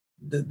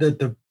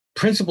the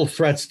principal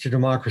threats to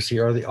democracy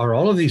are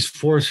all of these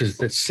forces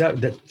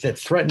that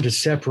threaten to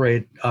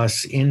separate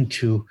us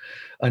into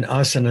an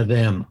us and a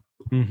them,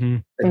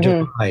 a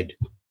divide.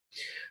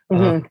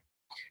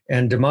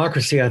 And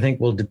democracy, I think,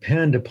 will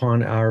depend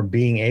upon our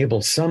being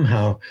able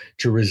somehow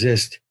to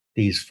resist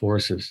these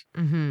forces.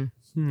 And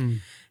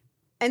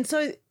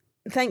so,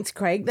 thanks,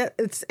 Craig. That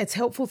it's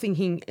helpful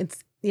thinking.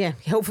 It's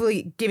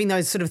helpfully giving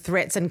those sort of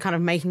threats and kind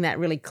of making that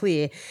really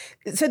clear.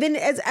 So then,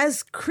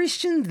 as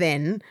Christians,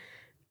 then,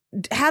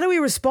 how do we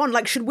respond?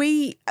 Like, should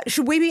we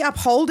be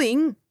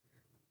upholding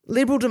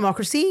liberal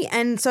democracy?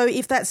 And so,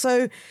 if that's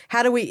so,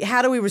 how do we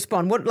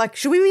respond?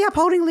 Should we be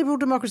upholding liberal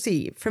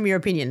democracy from your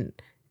opinion?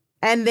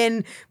 And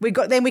then we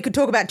could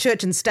talk about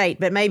church and state,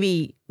 but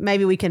maybe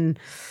we can,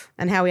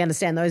 and how we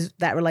understand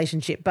that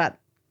relationship. But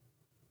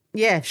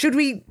yeah, should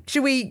we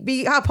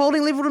be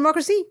upholding liberal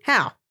democracy?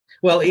 How?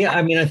 Well, yeah,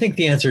 I mean, I think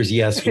the answer is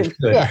yes, we should.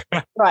 Yeah,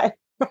 right.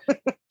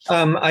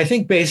 I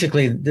think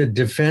basically the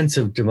defense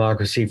of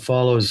democracy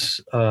follows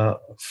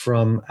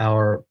from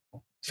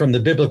the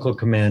biblical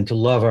command to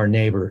love our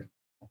neighbor.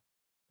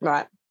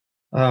 Right.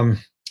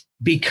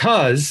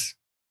 Because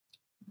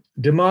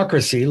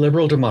democracy,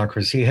 liberal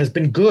democracy, has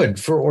been good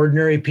for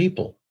ordinary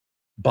people,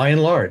 by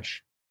and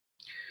large.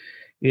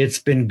 It's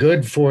been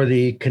good for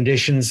the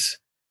conditions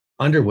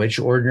under which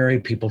ordinary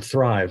people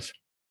thrive.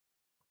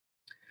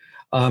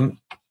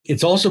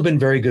 It's also been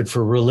very good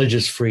for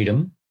religious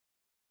freedom.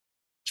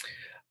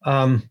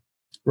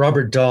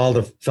 Robert Dahl,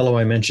 the fellow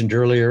I mentioned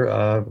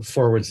earlier,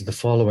 forwards the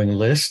following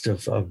list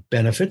of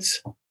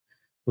benefits,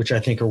 which I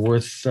think are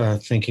worth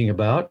thinking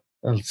about.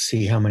 Let's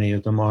see how many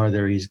of them are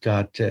there. He's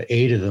got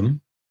 8 of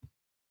them.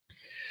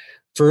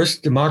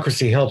 First,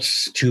 democracy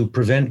helps to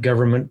prevent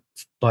government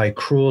by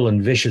cruel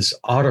and vicious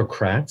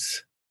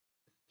autocrats.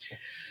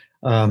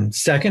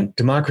 Second,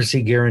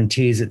 democracy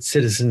guarantees its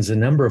citizens a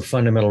number of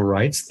fundamental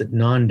rights that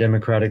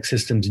non-democratic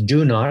systems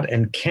do not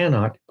and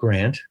cannot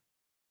grant.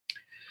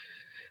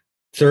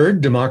 Third,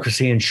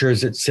 democracy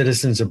ensures its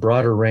citizens a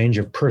broader range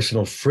of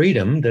personal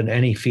freedom than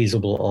any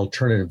feasible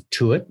alternative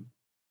to it.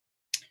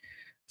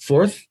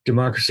 Fourth,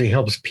 democracy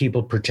helps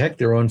people protect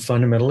their own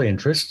fundamental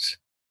interests.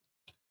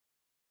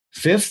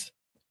 Fifth,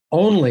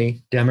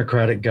 only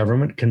democratic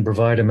government can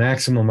provide a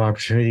maximum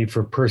opportunity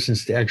for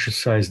persons to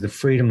exercise the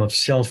freedom of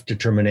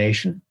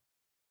self-determination,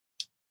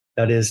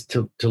 that is,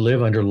 to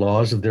live under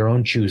laws of their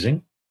own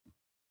choosing.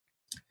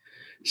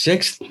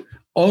 Sixth,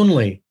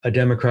 only a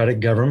democratic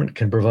government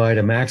can provide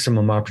a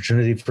maximum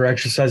opportunity for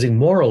exercising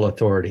moral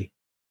autonomy,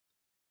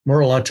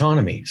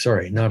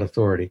 not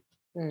authority.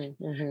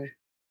 Mm-hmm.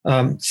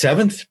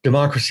 Seventh,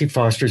 democracy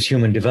fosters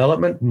human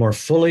development more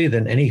fully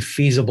than any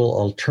feasible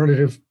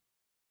alternative.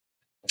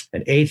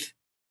 And eighth,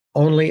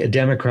 only a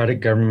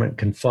democratic government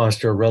can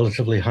foster a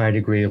relatively high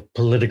degree of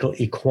political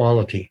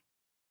equality.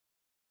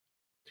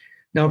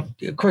 Now,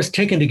 of course,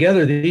 taken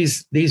together,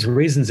 these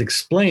reasons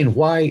explain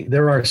why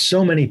there are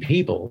so many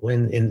people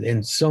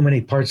in so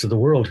many parts of the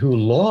world who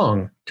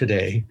long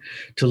today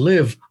to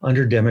live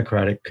under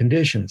democratic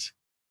conditions.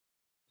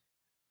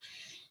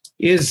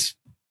 Is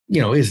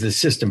the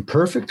system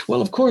perfect?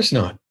 Well, of course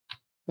not.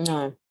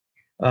 No.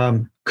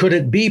 Could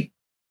it be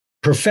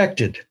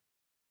perfected?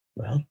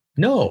 Well,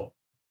 no.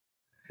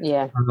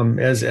 Yeah.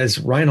 As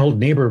Reinhold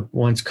Niebuhr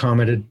once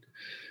commented,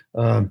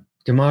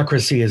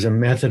 democracy is a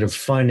method of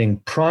finding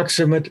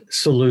proximate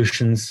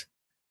solutions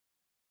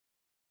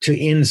to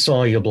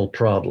insoluble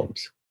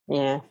problems.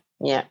 Yeah.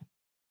 Yeah.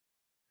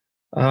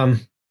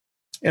 And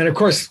of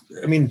course,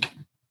 I mean,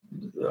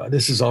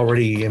 this is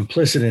already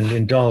implicit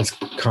in Dahl's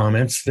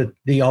comments that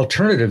the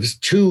alternatives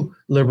to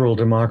liberal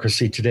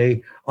democracy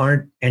today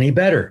aren't any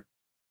better.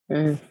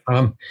 Mm.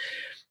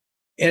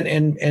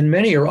 And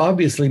many are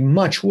obviously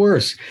much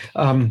worse.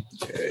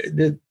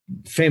 The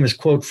famous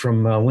quote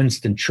from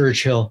Winston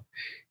Churchill,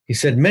 he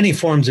said, "Many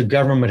forms of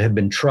government have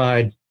been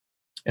tried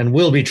and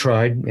will be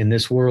tried in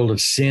this world of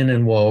sin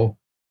and woe.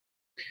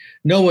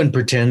 No one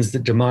pretends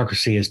that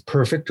democracy is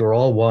perfect or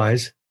all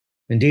wise.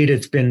 Indeed,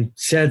 it's been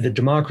said that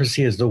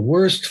democracy is the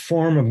worst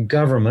form of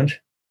government,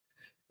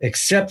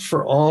 except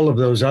for all of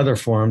those other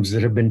forms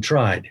that have been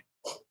tried."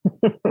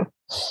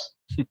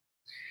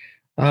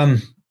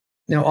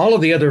 Now, all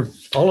of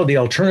the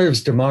alternatives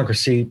to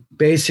democracy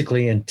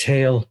basically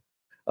entail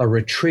a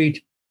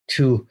retreat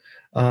to,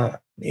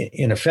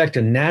 in effect,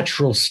 a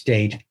natural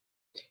state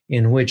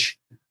in which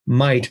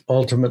might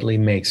ultimately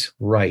makes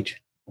right.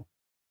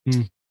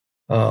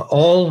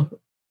 All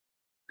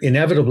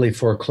inevitably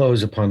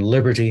foreclose upon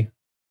liberty.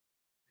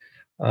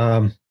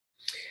 And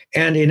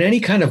in any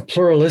kind of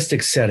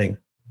pluralistic setting,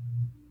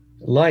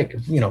 like,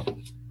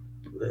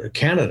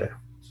 Canada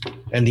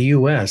and the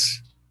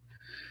US,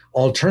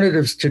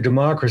 alternatives to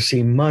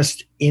democracy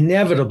must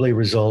inevitably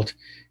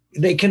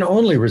they can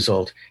only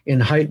result in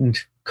heightened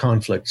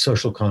conflict,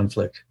 social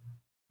conflict.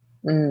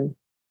 Mm.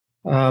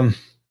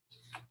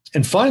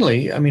 And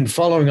finally, I mean,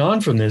 following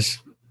on from this,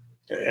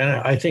 and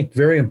I think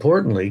very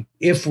importantly,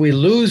 if we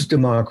lose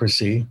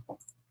democracy,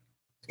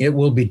 it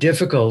will be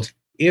difficult,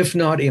 if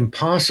not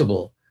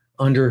impossible,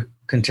 under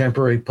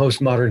contemporary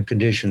postmodern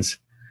conditions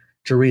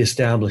to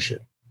reestablish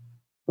it.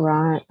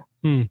 Right.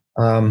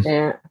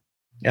 Yeah.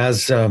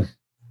 As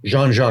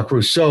Jean-Jacques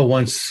Rousseau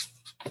once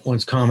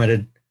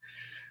commented,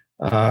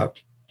 and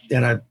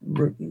I'm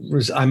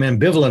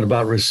ambivalent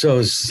about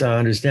Rousseau's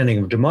understanding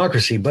of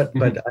democracy, but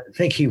I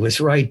think he was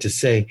right to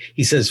say,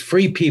 he says,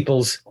 "Free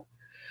peoples,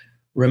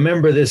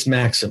 remember this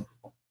maxim: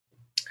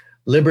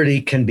 liberty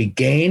can be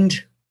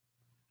gained,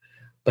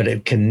 but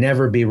it can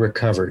never be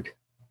recovered."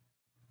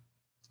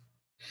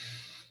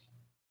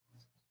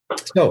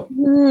 So,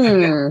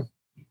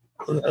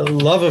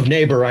 love of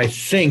neighbor, I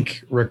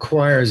think,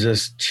 requires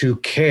us to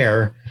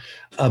care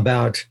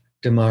about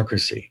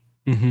democracy.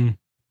 Mm-hmm.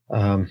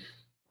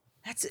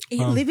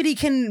 Liberty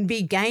can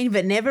be gained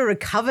but never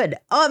recovered.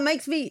 Oh,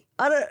 it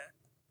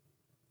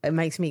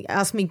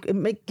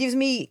gives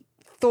me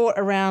thought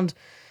around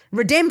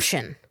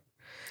redemption.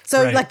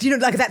 So Right.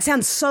 like that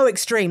sounds so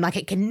extreme, like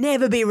it can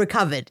never be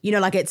recovered.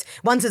 Like it's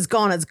once it's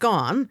gone, it's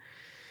gone.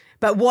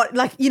 But what,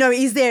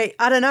 is there,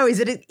 I don't know, is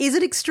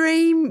it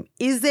extreme?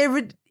 Is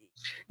there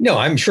No,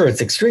 I'm sure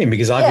it's extreme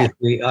because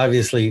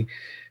obviously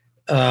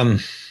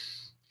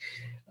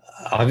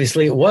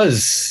it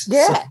was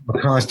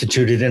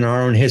constituted in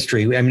our own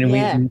history. I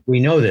mean, we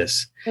know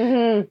this.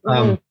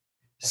 Mm-hmm.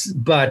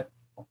 But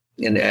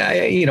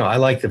I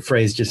like the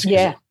phrase just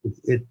because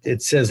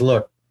it says,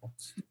 look,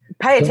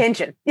 Pay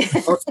attention.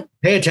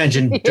 pay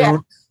attention.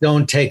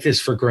 Don't take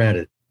this for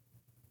granted.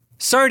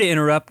 Sorry to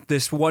interrupt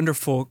this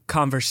wonderful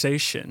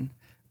conversation,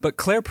 but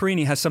Claire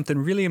Perini has something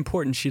really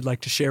important she'd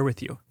like to share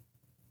with you.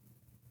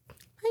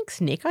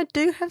 Thanks, Nick. I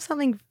do have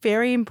something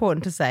very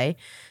important to say.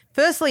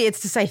 Firstly,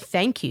 it's to say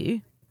thank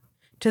you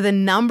to the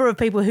number of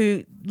people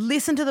who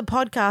listen to the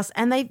podcast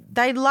and they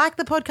like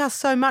the podcast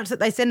so much that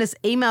they send us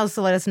emails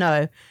to let us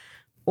know,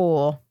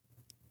 or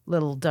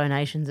little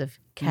donations of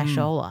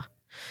cashola.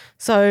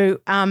 So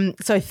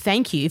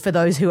thank you for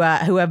those who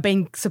have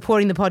been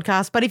supporting the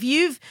podcast. But if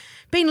you've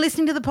been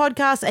listening to the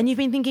podcast and you've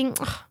been thinking,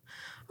 I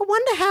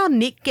wonder how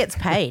Nick gets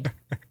paid.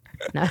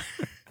 No.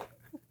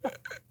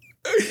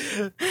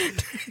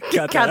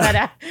 Cut Cut that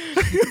out.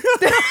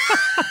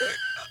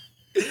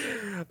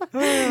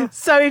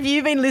 So if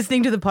you've been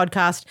listening to the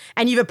podcast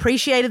and you've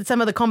appreciated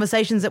some of the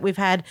conversations that we've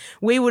had,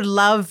 we would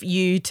love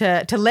you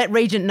to let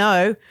Regent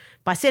know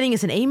by sending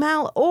us an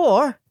email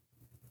or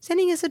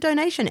sending us a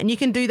donation. And you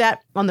can do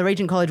that on the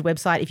Regent College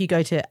website if you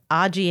go to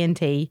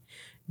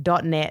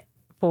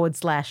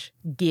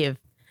rgnt.net/give.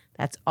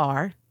 That's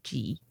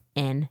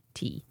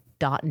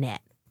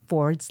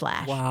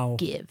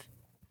rgnt.net/give.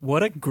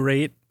 What a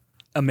great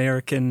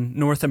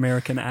North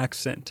American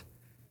accent.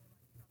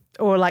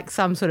 Or like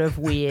some sort of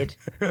weird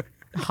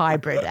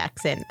hybrid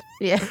accent.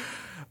 Yeah.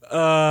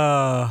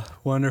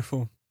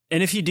 Wonderful.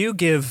 And if you do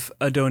give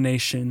a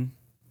donation,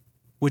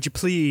 would you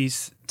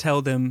please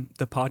tell them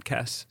the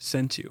podcast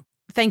sent you?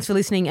 Thanks for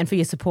listening and for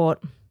your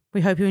support.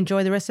 We hope you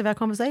enjoy the rest of our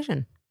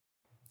conversation.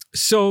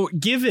 So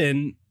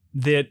given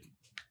that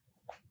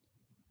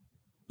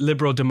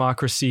liberal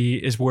democracy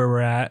is where we're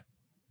at,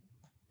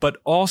 but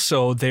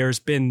also there's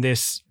been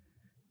this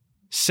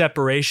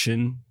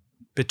separation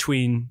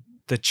between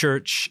the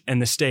church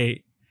and the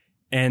state,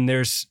 and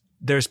there's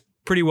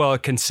pretty well a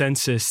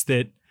consensus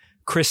that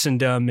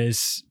Christendom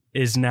is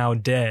now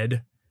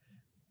dead.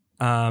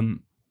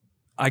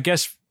 I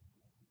guess,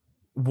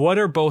 what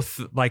are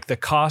both like the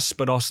costs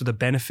but also the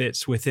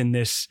benefits within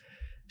this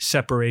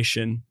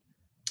separation?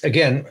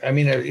 Again, I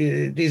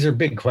mean, these are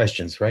big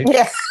questions, right?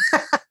 Yeah.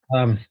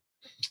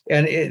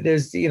 And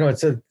there's,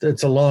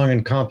 it's a long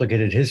and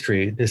complicated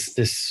history,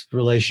 this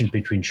relation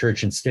between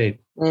church and state.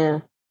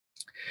 Yeah.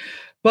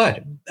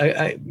 But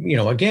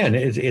again,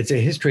 it's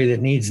a history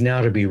that needs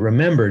now to be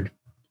remembered.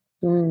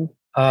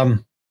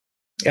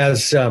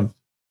 As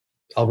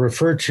I'll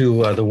refer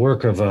to the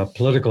work of a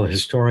political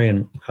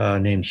historian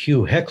named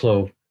Hugh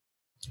Heclo.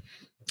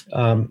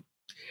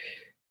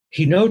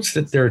 He notes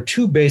that there are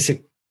two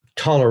basic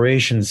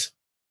tolerations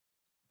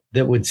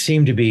that would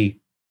seem to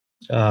be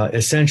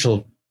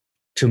essential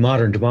to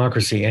modern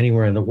democracy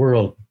anywhere in the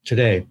world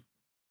today.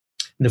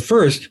 The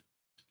first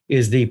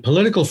is the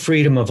political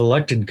freedom of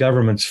elected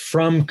governments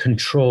from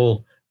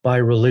control by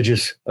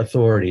religious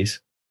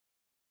authorities.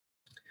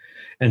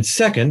 And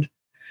second,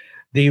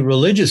 the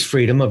religious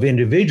freedom of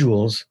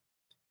individuals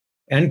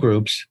and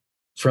groups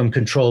from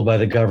control by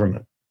the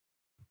government.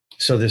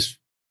 So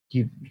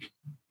you've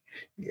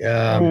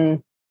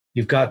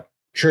got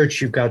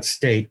church, you've got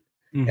state,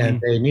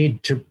 and they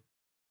need to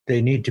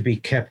be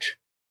kept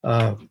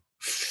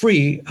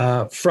free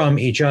from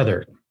each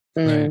other.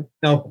 Right?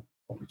 Now,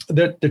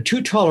 the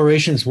two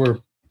tolerations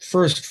were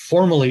first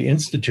formally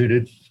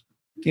instituted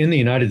in the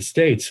United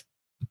States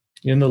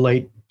in the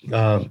late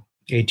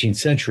 18th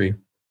century,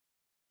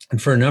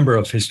 and for a number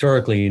of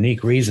historically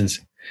unique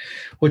reasons,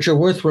 which are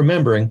worth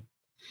remembering.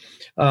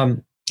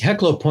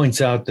 Heclo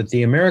points out that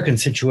the American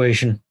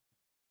situation,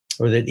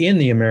 or that in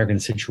the American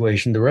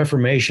situation, the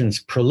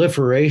Reformation's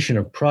proliferation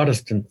of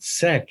Protestant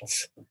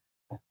sects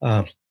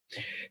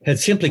had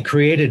simply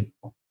created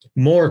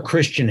more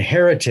Christian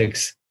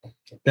heretics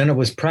than it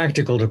was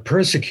practical to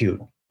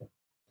persecute.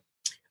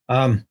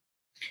 And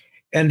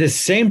this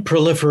same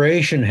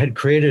proliferation had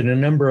created a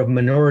number of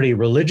minority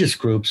religious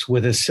groups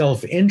with a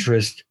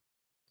self-interest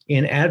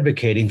in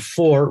advocating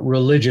for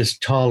religious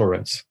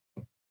tolerance.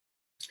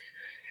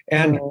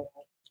 And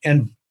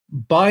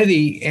by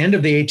the end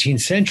of the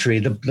 18th century,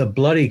 the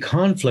bloody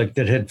conflict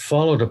that had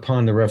followed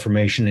upon the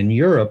Reformation in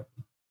Europe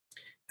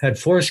had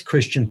forced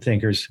Christian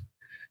thinkers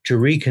to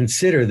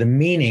reconsider the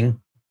meaning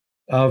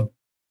of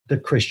the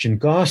Christian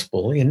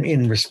gospel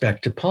in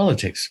respect to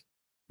politics.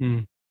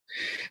 And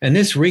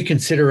this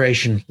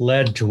reconsideration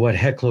led to what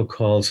Heclo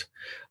calls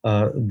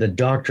the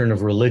doctrine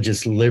of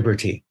religious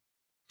liberty.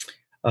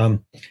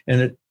 And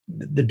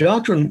the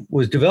doctrine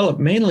was developed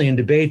mainly in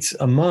debates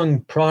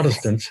among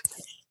Protestants,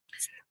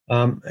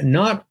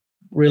 not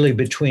really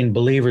between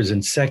believers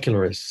and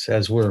secularists,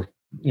 as we're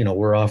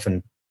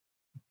often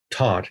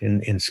taught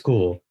in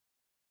school.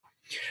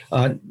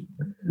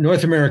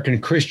 North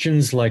American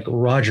Christians like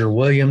Roger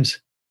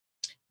Williams,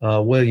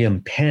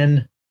 William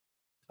Penn,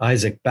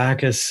 Isaac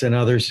Backus, and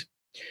others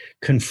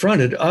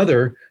confronted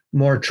other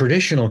more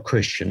traditional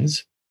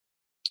Christians.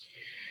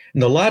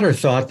 And the latter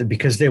thought that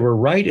because they were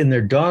right in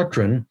their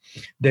doctrine,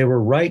 they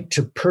were right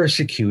to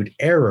persecute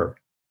error.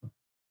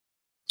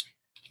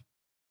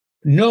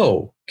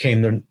 No,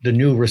 came the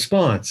new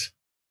response.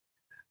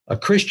 A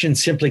Christian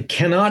simply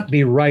cannot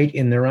be right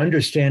in their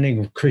understanding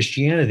of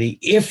Christianity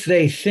if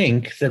they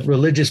think that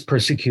religious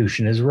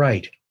persecution is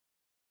right.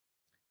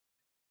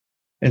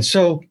 And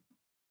so,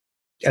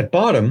 at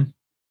bottom,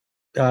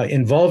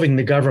 involving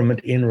the government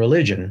in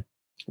religion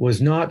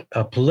was not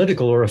a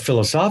political or a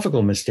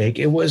philosophical mistake.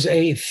 It was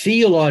a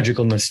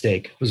theological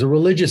mistake. It was a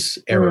religious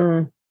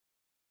error.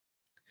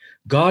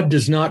 God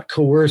does not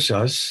coerce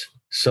us,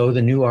 so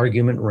the new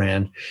argument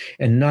ran,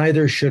 and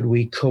neither should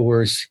we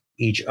coerce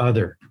each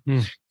other.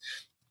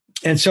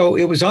 And so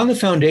it was on the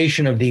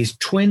foundation of these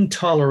twin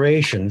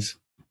tolerations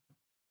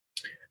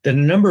that a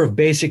number of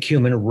basic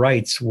human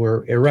rights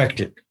were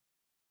erected.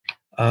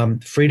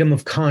 Freedom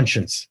of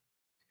conscience,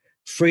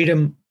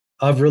 freedom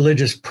of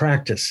religious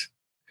practice,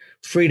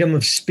 freedom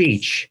of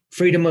speech,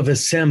 freedom of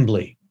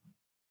assembly,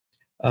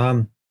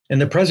 and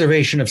And the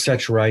preservation of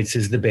such rights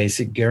is the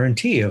basic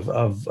guarantee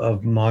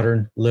of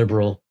modern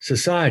liberal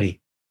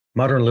society,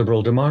 modern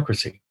liberal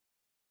democracy.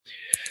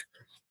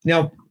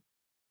 Now,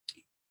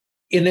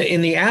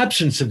 in the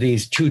absence of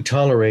these two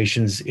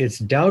tolerations, it's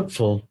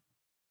doubtful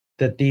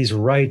that these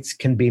rights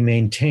can be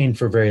maintained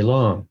for very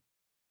long.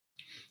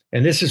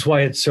 And this is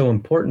why it's so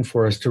important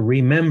for us to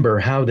remember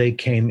how they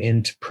came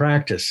into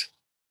practice.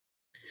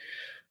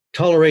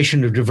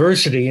 Toleration of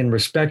diversity in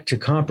respect to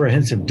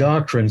comprehensive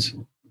doctrines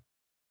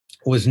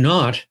was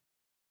not,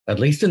 at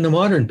least in the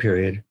modern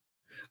period,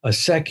 a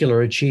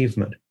secular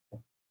achievement.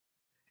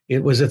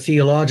 It was a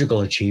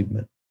theological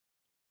achievement,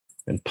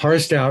 and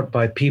parsed out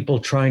by people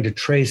trying to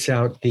trace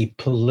out the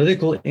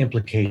political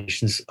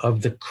implications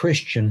of the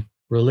Christian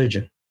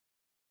religion.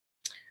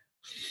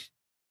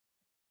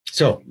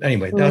 So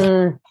anyway,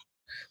 that's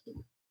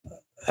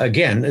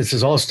again, this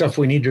is all stuff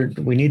we need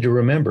to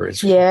remember.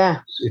 It's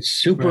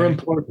super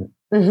important.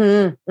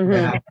 And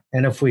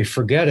if we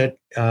forget it,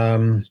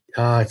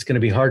 it's going to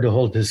be hard to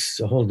hold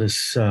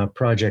this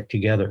project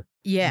together.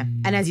 Yeah,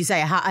 and as you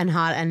say,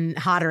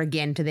 harder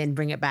again to then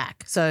bring it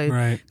back. So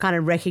kind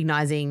of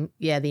recognizing,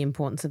 the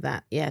importance of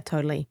that. Yeah,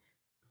 totally.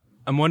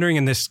 I'm wondering,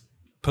 in this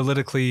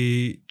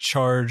politically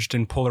charged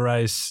and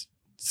polarized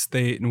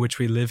state in which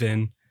we live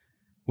in,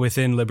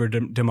 within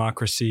liberal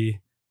democracy,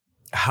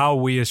 how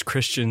we as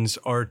Christians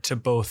are to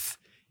both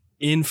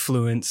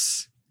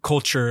influence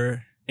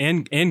culture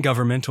and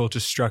governmental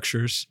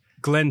structures.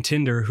 Glenn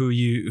Tinder, who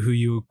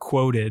you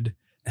quoted,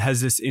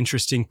 has this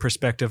interesting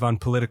perspective on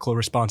political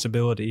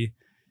responsibility.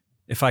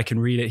 If I can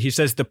read it, he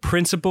says, the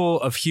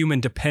principle of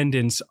human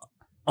dependence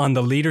on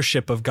the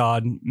leadership of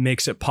God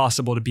makes it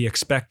possible to be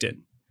expectant.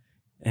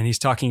 And he's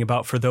talking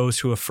about for those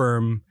who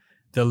affirm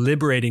the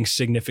liberating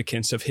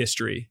significance of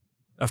history,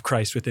 of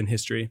Christ within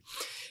history.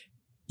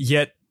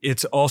 Yet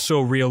it's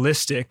also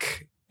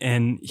realistic,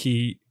 and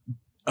he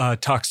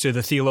talks to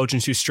the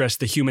theologians who stress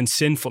the human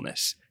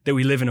sinfulness, that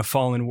we live in a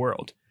fallen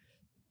world.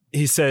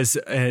 He says,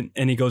 and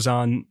he goes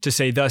on to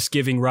say, thus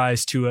giving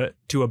rise to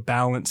a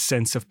balanced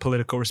sense of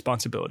political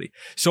responsibility.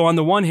 So on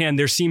the one hand,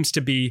 there seems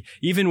to be,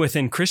 even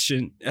within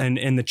Christian and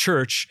in the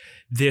church,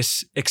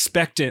 this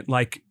expectant,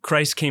 like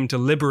Christ came to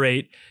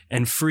liberate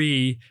and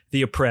free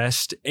the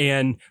oppressed,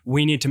 and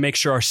we need to make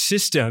sure our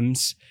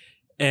systems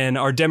and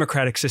our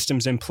democratic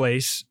systems in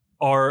place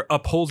are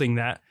upholding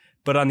that.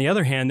 But on the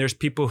other hand, there's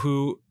people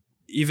who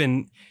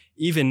even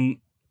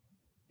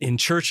in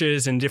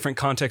churches and different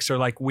contexts are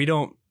like, we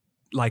don't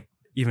like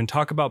even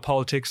talk about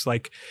politics.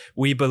 Like,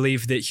 we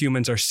believe that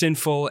humans are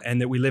sinful and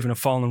that we live in a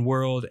fallen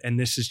world, and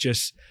this is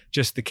just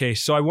the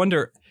case. So I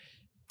wonder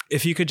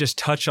if you could just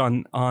touch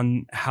on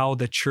how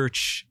the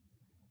church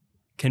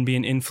can be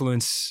an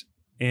influence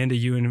and a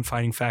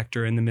unifying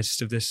factor in the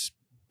midst of this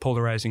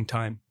polarizing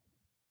time.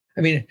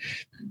 I mean,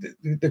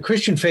 the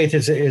Christian faith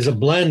is a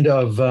blend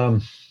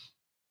of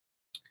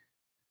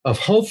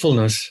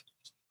hopefulness,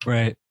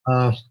 right,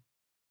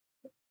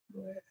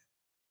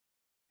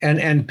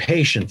 and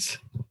patience,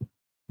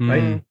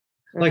 right?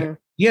 Like,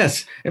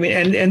 yes, I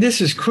mean, and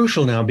this is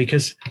crucial now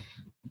because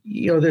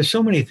there's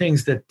so many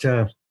things that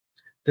are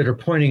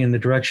pointing in the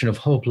direction of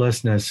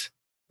hopelessness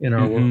in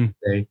our world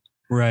today,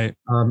 right?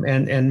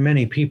 And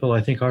many people,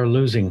 I think, are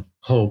losing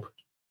hope,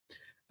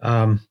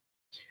 and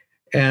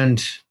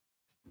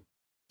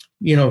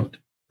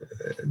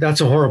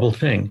that's a horrible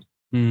thing.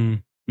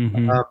 And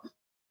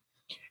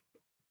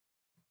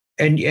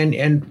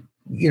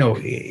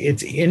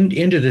it's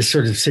into this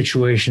sort of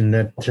situation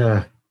that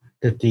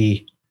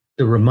the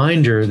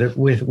reminder that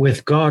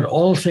with God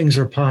all things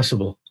are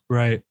possible,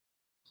 right,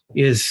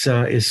 is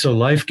so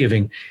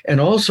life-giving, and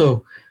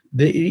also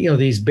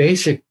these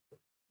basic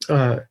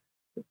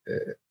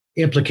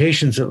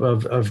implications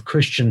of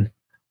Christian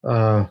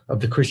of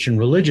the Christian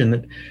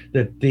religion,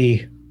 that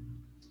the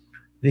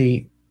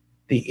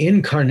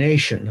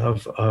incarnation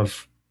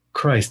of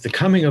Christ, the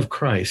coming of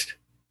Christ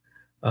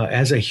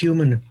as a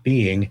human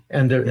being,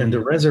 and the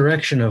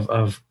resurrection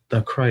of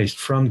the Christ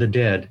from the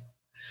dead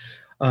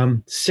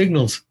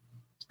signals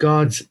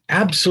God's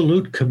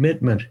absolute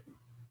commitment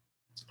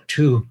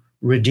to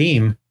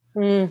redeem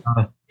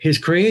his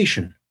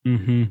creation.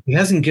 He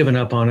hasn't given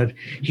up on it.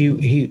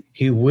 He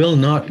will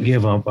not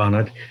give up on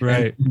it.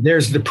 Right. And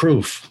there's the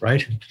proof,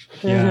 right?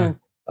 Yeah.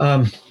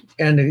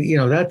 And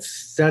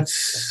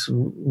that's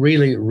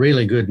really,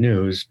 really good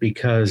news,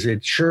 because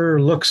it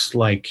sure looks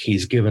like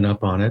he's given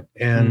up on it,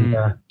 and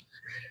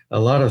a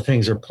lot of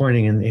things are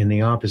pointing in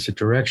the opposite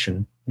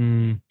direction.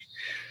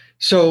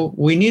 So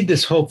we need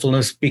this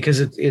hopefulness, because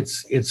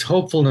it's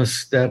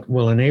hopefulness that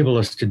will enable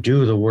us to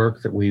do the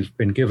work that we've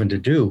been given to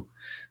do.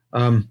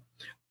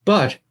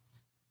 But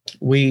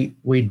we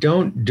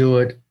don't do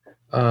it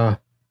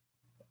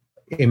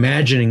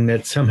imagining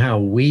that somehow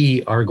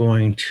we are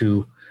going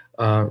to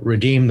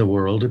redeem the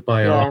world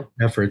by our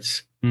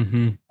efforts.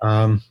 No,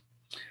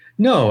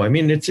 I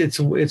mean,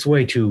 it's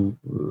way too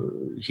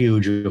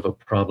huge of a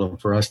problem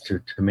for us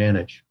to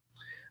manage.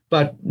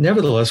 But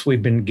nevertheless,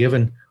 we've been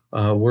given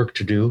work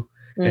to do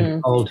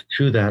and called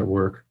to that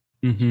work.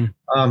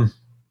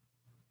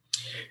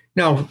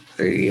 Now,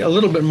 a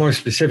little bit more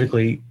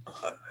specifically,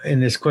 in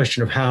this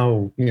question of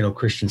how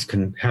Christians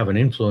can have an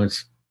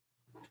influence,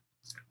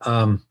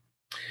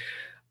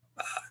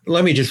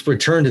 let me just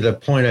return to the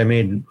point I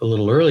made a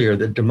little earlier,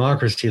 that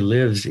democracy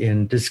lives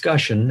in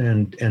discussion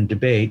and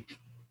debate.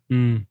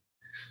 And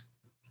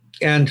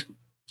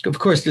of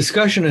course,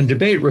 discussion and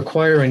debate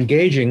require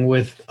engaging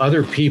with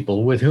other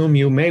people with whom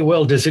you may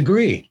well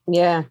disagree.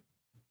 Yeah.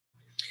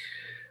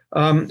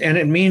 And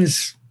it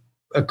means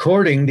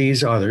according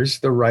these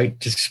others the right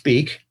to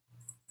speak.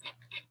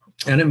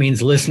 And it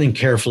means listening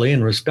carefully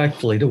and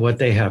respectfully to what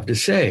they have to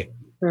say.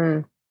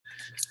 It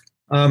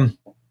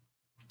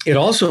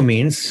also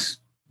means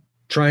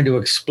trying to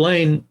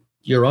explain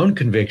your own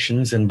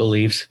convictions and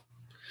beliefs,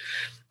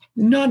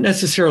 not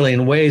necessarily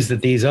in ways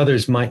that these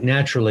others might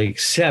naturally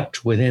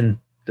accept within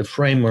the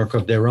framework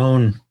of their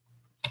own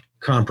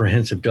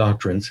comprehensive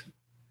doctrines,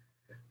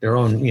 their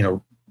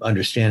own,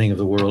 understanding of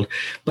the world,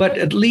 but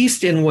at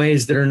least in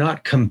ways that are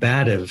not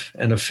combative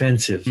and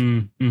offensive.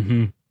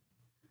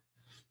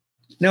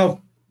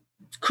 Now,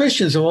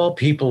 Christians of all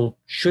people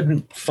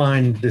shouldn't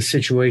find the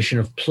situation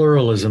of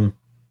pluralism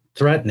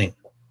threatening.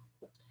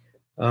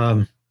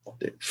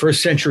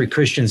 First century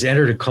Christians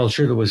entered a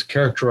culture that was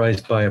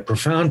characterized by a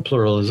profound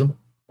pluralism.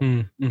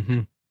 And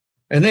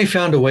they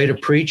found a way to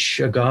preach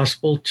a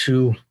gospel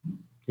to,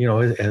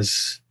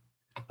 as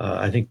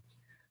I think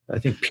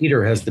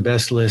Peter has the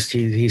best list.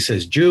 He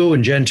says Jew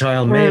and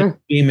Gentile, male,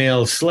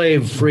 female,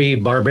 slave, free,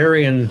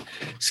 barbarian,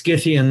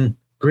 Scythian,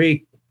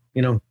 Greek,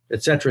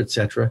 et cetera, et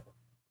cetera.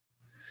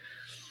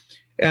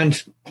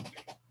 And,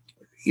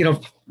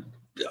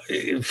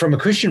 from a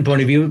Christian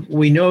point of view,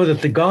 we know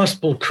that the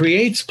gospel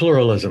creates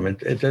pluralism.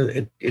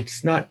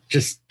 It's not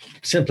just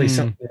simply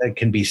something that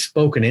can be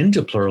spoken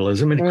into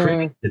pluralism. It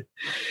creates it.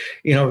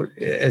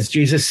 As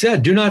Jesus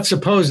said, do not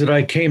suppose that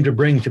I came to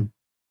bring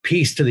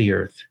peace to the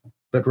earth,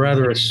 but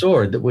rather a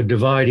sword that would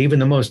divide even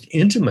the most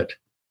intimate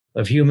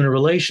of human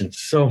relations.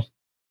 So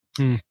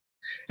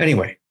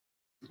anyway,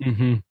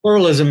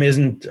 pluralism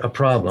isn't a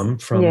problem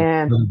from the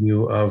point of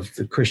view of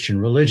the Christian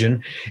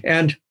religion.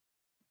 And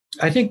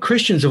I think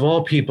Christians of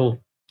all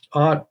people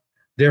ought,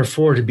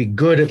 therefore, to be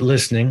good at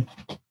listening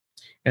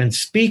and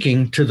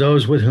speaking to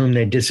those with whom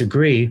they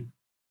disagree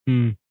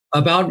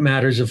about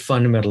matters of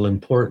fundamental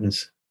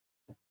importance.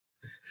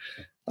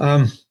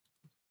 And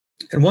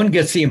one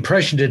gets the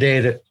impression today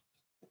that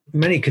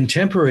many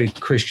contemporary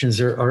Christians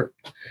are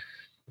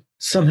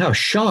somehow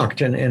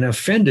shocked and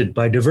offended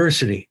by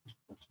diversity,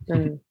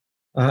 and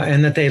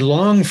that they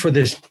long for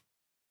this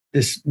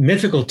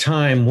mythical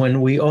time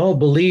when we all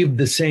believed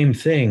the same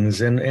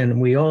things and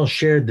we all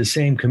shared the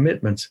same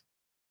commitments.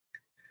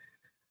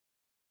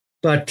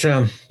 But,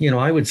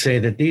 I would say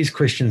that these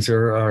Christians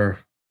are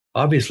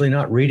obviously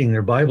not reading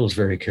their Bibles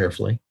very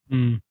carefully.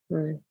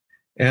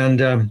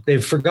 And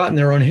they've forgotten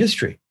their own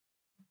history.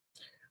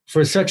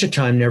 For such a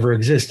time never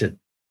existed.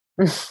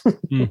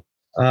 The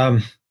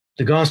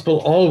gospel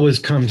always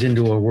comes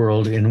into a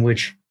world in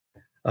which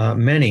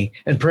many,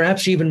 and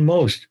perhaps even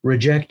most,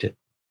 reject it.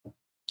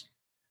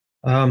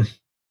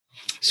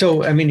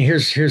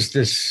 Here's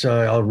this,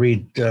 I'll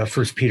read 1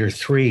 Peter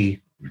 3,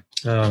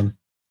 2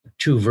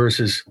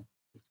 verses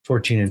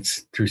 14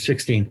 through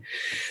 16.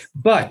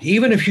 But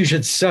even if you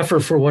should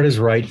suffer for what is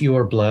right, you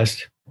are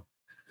blessed.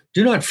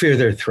 Do not fear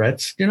their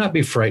threats. Do not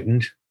be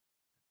frightened.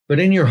 But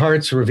in your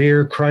hearts,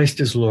 revere Christ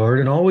as Lord,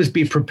 and always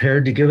be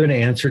prepared to give an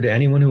answer to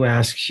anyone who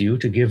asks you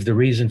to give the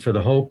reason for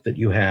the hope that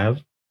you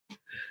have.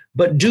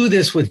 But do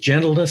this with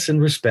gentleness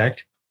and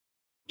respect,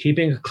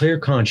 keeping a clear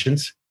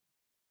conscience,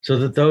 so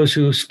that those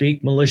who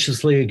speak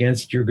maliciously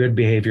against your good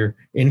behavior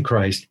in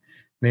Christ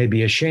may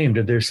be ashamed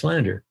of their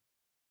slander.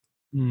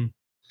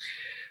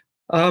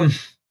 I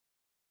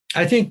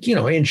think,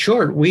 in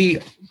short, we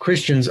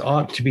Christians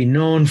ought to be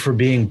known for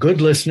being good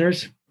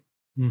listeners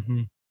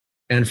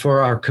and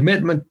for our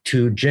commitment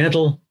to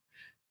gentle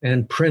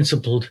and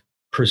principled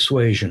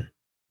persuasion.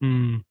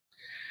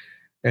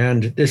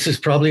 And this has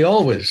probably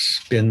always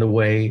been the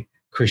way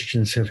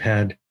Christians have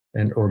had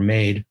or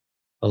made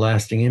a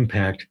lasting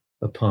impact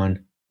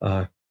upon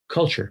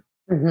culture.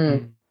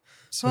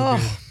 So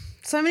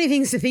many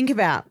things to think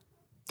about.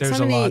 There's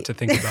a lot to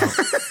think about.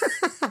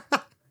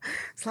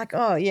 It's like,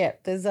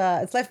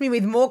 it's left me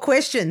with more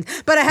questions.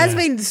 But it has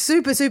been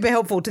super, super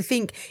helpful to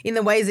think in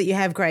the ways that you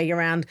have, Craig,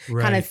 around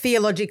kind of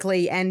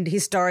theologically and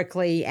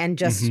historically and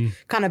just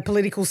kind of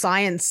political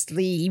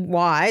science-ly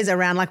wise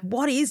around like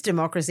what is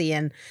democracy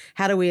and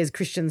how do we as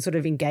Christians sort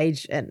of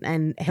engage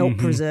and help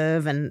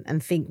preserve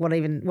and think what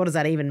does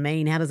that even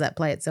mean? How does that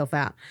play itself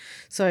out?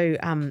 So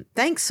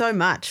thanks so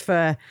much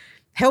for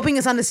helping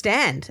us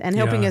understand and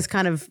helping us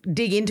kind of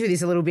dig into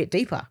this a little bit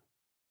deeper.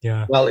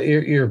 Yeah. Well,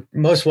 you're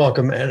most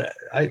welcome. And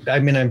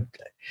I'm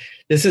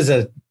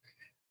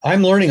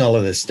learning all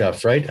of this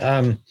stuff, right?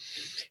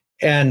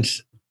 And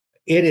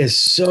it is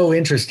so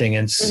interesting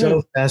and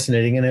so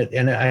fascinating,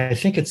 and I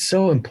think it's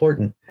so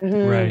important.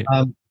 Right.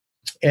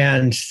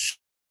 And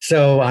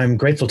so I'm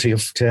grateful to you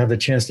to have the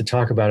chance to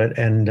talk about it.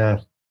 And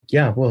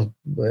we'll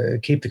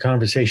keep the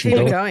conversation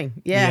going.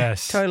 Yeah,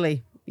 yes.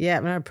 Totally. Yeah,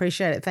 I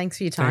appreciate it. Thanks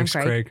for your time, Thanks,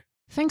 Craig.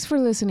 Thanks for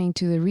listening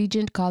to the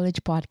Regent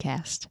College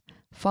podcast.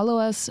 Follow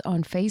us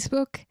on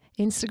Facebook,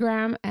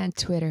 Instagram, and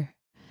Twitter.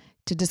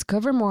 To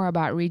discover more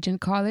about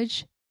Regent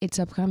College, its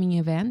upcoming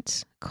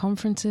events,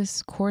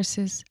 conferences,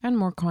 courses, and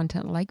more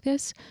content like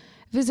this,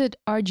 visit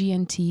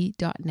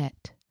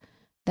rgnt.net.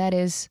 That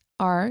is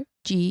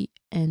rgnt.net.